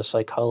watching the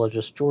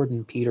psychologist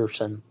Jordan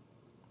Peterson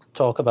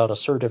talk about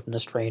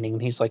assertiveness training,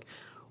 and he's like,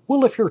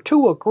 well, if you're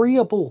too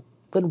agreeable,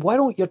 then why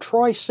don't you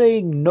try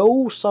saying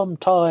no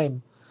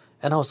sometime?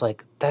 And I was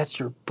like, that's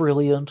your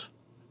brilliant,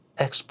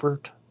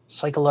 expert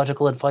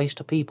psychological advice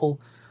to people?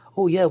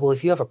 oh yeah, well,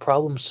 if you have a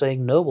problem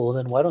saying no, well,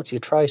 then why don't you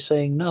try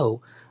saying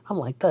no? I'm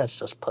like, that's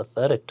just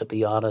pathetic, to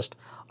be honest.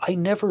 I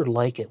never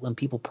like it when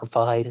people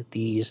provide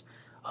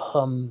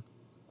um,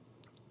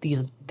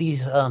 these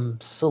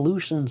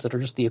solutions that are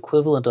just the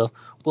equivalent of,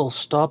 well,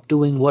 stop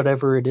doing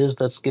whatever it is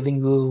that's giving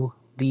you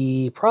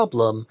the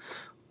problem.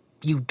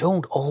 You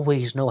don't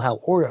always know how.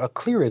 Or a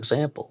clear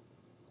example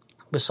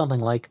with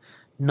something like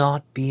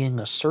not being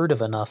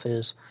assertive enough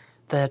is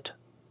that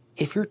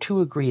if you're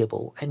too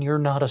agreeable and you're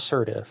not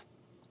assertive,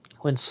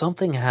 when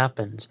something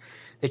happens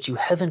that you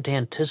haven't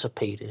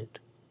anticipated,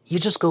 you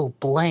just go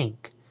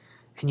blank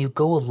and you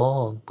go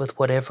along with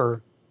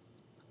whatever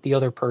the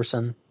other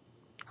person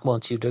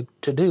wants you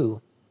to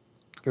do.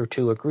 You're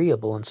too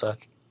agreeable and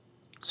such.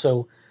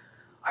 So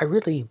I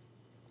really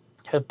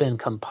have been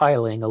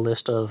compiling a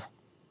list of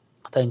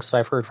things that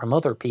I've heard from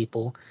other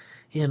people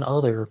in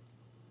other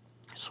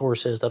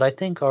sources that I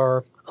think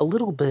are a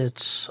little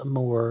bit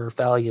more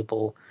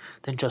valuable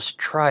than just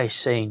try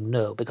saying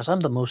no, because I'm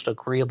the most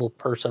agreeable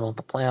person on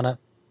the planet.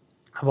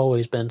 I've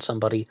always been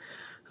somebody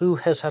who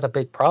has had a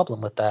big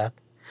problem with that.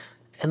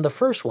 And the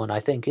first one, I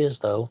think, is,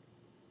 though,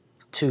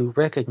 to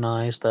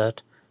recognize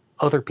that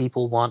other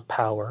people want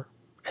power,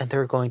 and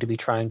they're going to be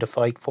trying to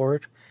fight for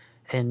it.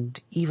 And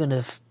even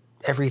if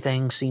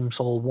everything seems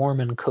all warm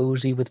and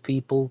cozy with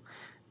people,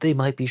 they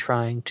might be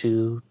trying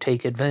to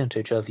take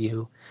advantage of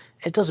you.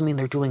 It doesn't mean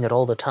they're doing it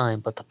all the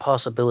time, but the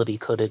possibility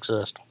could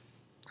exist.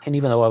 And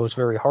even though I was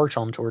very harsh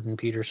on Jordan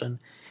Peterson,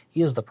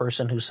 he is the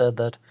person who said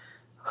that,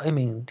 I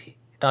mean,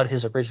 not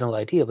his original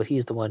idea, but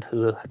he's the one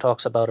who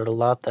talks about it a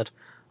lot, that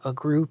a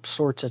group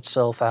sorts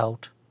itself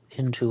out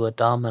into a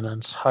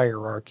dominance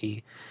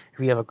hierarchy. If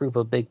you have a group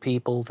of big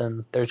people,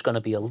 then there's going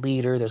to be a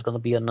leader, there's going to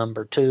be a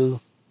number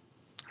two,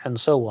 and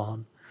so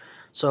on.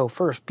 So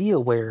first, be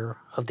aware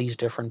of these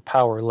different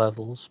power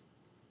levels.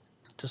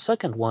 The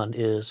second one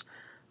is,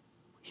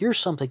 here's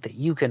something that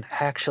you can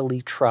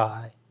actually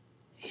try.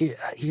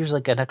 Here's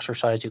like an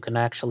exercise you can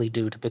actually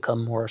do to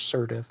become more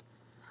assertive.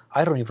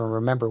 I don't even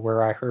remember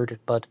where I heard it,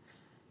 but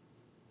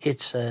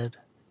it said,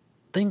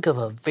 think of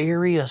a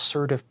very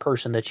assertive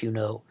person that you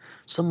know,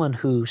 someone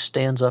who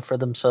stands up for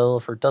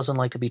themselves or doesn't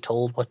like to be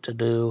told what to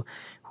do,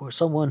 or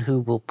someone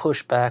who will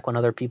push back when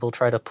other people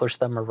try to push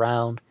them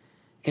around,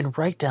 and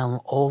write down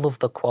all of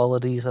the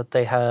qualities that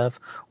they have,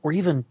 or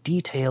even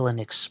detail an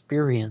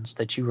experience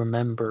that you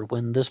remember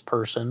when this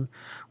person,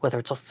 whether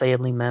it's a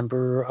family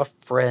member, a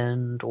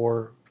friend,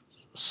 or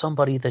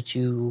somebody that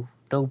you've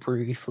known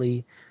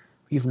briefly,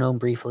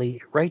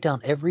 write down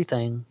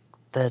everything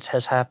that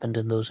has happened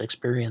in those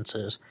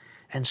experiences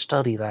and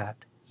study that.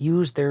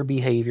 Use their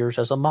behaviors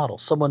as a model.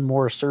 Someone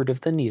more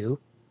assertive than you,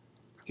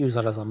 use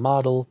that as a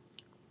model,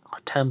 a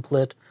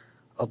template,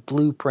 a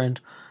blueprint,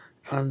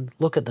 and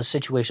look at the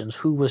situations.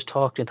 Who was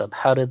talking to them?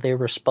 How did they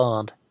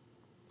respond?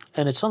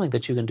 And it's something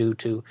that you can do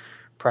to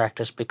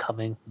practice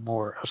becoming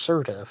more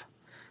assertive.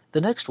 The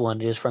next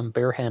one is from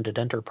Barehanded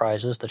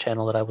Enterprises, the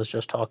channel that I was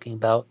just talking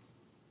about.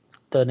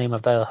 The name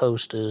of the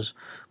host is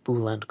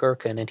Bulent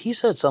Gherkin, and he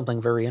said something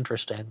very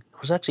interesting.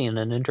 It was actually in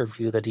an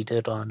interview that he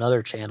did on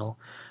another channel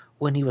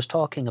when he was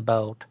talking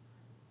about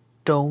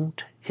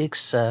don't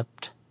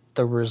accept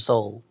the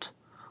result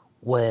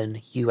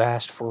when you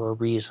asked for a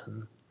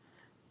reason.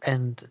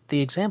 And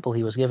the example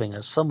he was giving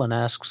is someone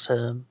asks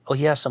him,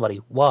 he asked somebody,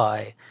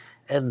 why?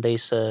 And they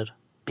said,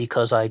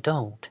 because I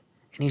don't.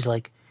 And he's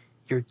like,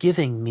 you're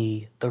giving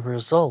me the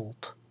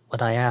result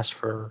when I asked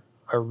for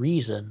a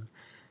reason.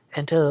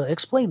 And to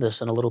explain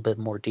this in a little bit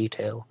more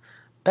detail,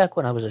 back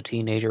when I was a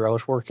teenager, I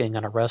was working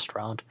in a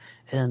restaurant,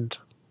 and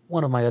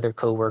one of my other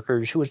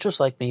coworkers, who was just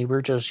like me,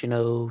 we're just,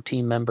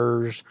 team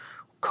members,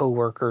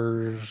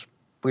 coworkers,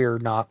 we're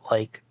not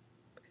like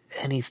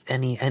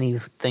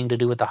anything to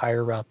do with the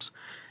higher ups.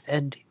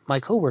 And my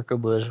coworker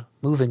was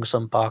moving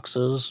some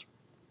boxes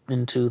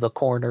into the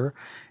corner,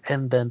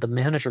 and then the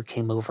manager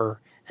came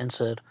over and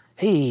said,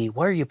 "Hey,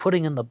 why are you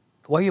putting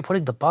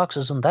the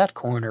boxes in that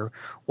corner?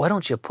 Why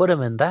don't you put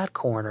them in that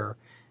corner?"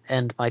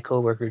 And my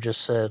coworker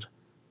just said,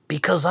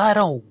 "Because I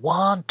don't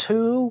want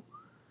to."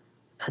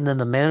 And then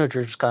the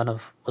manager just kind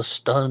of was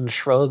stunned,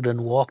 shrugged,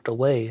 and walked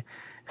away.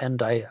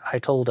 And I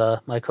told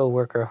my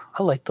coworker,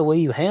 "I like the way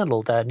you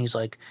handled that." And he's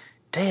like,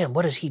 "Damn,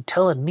 what is he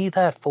telling me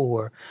that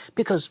for?"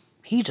 Because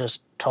he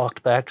just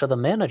talked back to the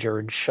manager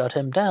and shut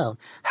him down.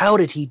 How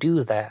did he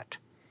do that?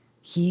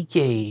 He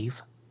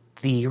gave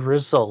the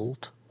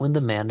result when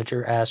the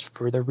manager asked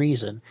for the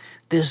reason.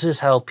 This is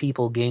how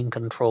people gain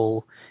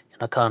control in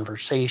a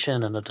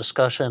conversation, in a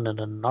discussion, in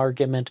an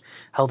argument,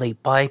 how they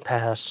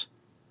bypass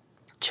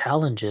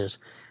challenges.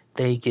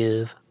 They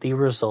give the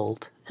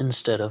result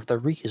instead of the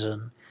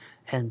reason.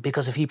 And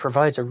because if he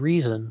provides a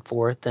reason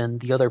for it, then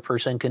the other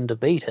person can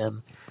debate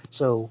him.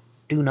 So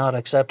do not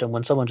accept him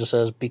when someone just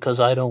says,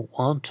 "Because I don't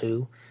want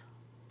to,"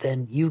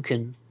 then you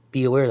can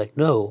be aware, like,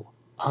 no,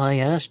 I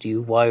asked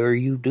you, why are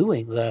you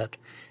doing that?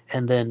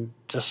 And then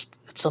just,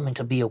 it's something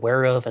to be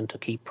aware of and to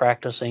keep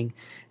practicing.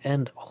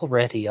 And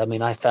already,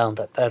 I found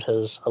that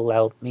has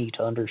allowed me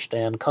to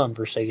understand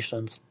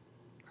conversations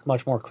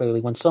much more clearly.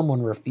 When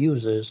someone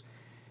refuses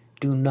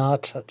Do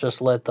not just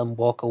let them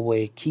walk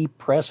away. Keep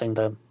pressing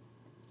them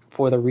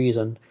for the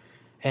reason.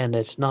 And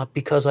it's not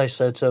because I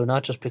said so,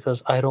 not just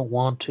because I don't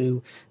want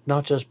to,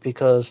 not just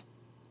because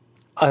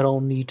I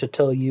don't need to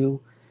tell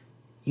you.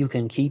 You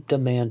can keep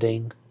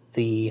demanding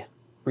the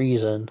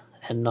reason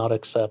and not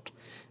accept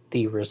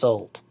the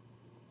result.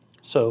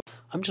 So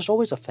I'm just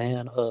always a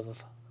fan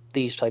of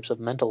these types of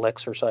mental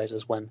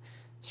exercises when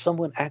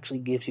someone actually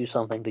gives you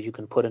something that you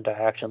can put into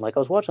action. Like I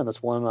was watching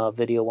this one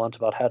video once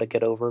about how to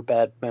get over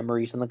bad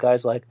memories, and the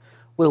guy's like,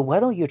 well, why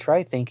don't you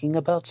try thinking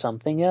about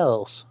something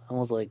else? I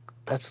was like,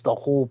 that's the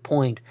whole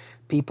point.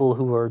 People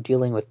who are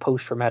dealing with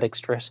post-traumatic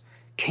stress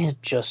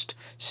can't just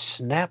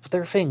snap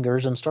their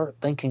fingers and start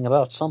thinking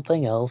about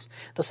something else,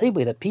 the same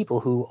way that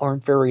people who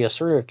aren't very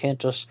assertive can't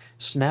just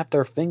snap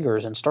their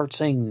fingers and start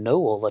saying no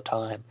all the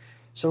time.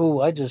 So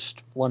I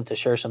just wanted to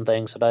share some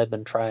things that I've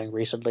been trying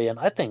recently, and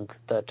I think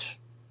that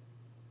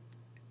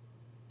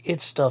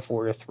it's stuff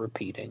worth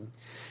repeating.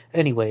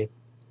 Anyway,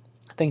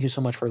 thank you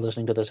so much for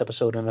listening to this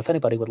episode, and if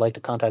anybody would like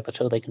to contact the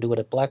show, they can do it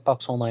at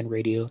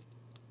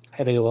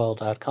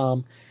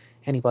blackboxonlineradio@aol.com.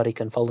 Anybody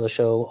can follow the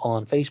show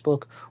on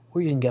Facebook,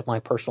 or you can get my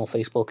personal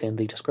Facebook in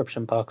the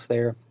description box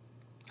there.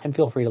 And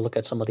feel free to look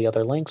at some of the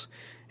other links.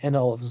 And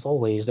as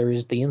always, there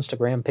is the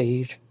Instagram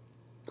page,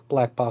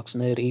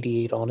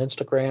 BlackBoxNet88 on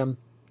Instagram.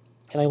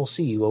 And I will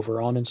see you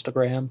over on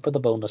Instagram for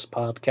the bonus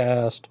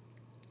podcast.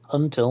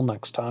 Until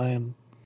next time.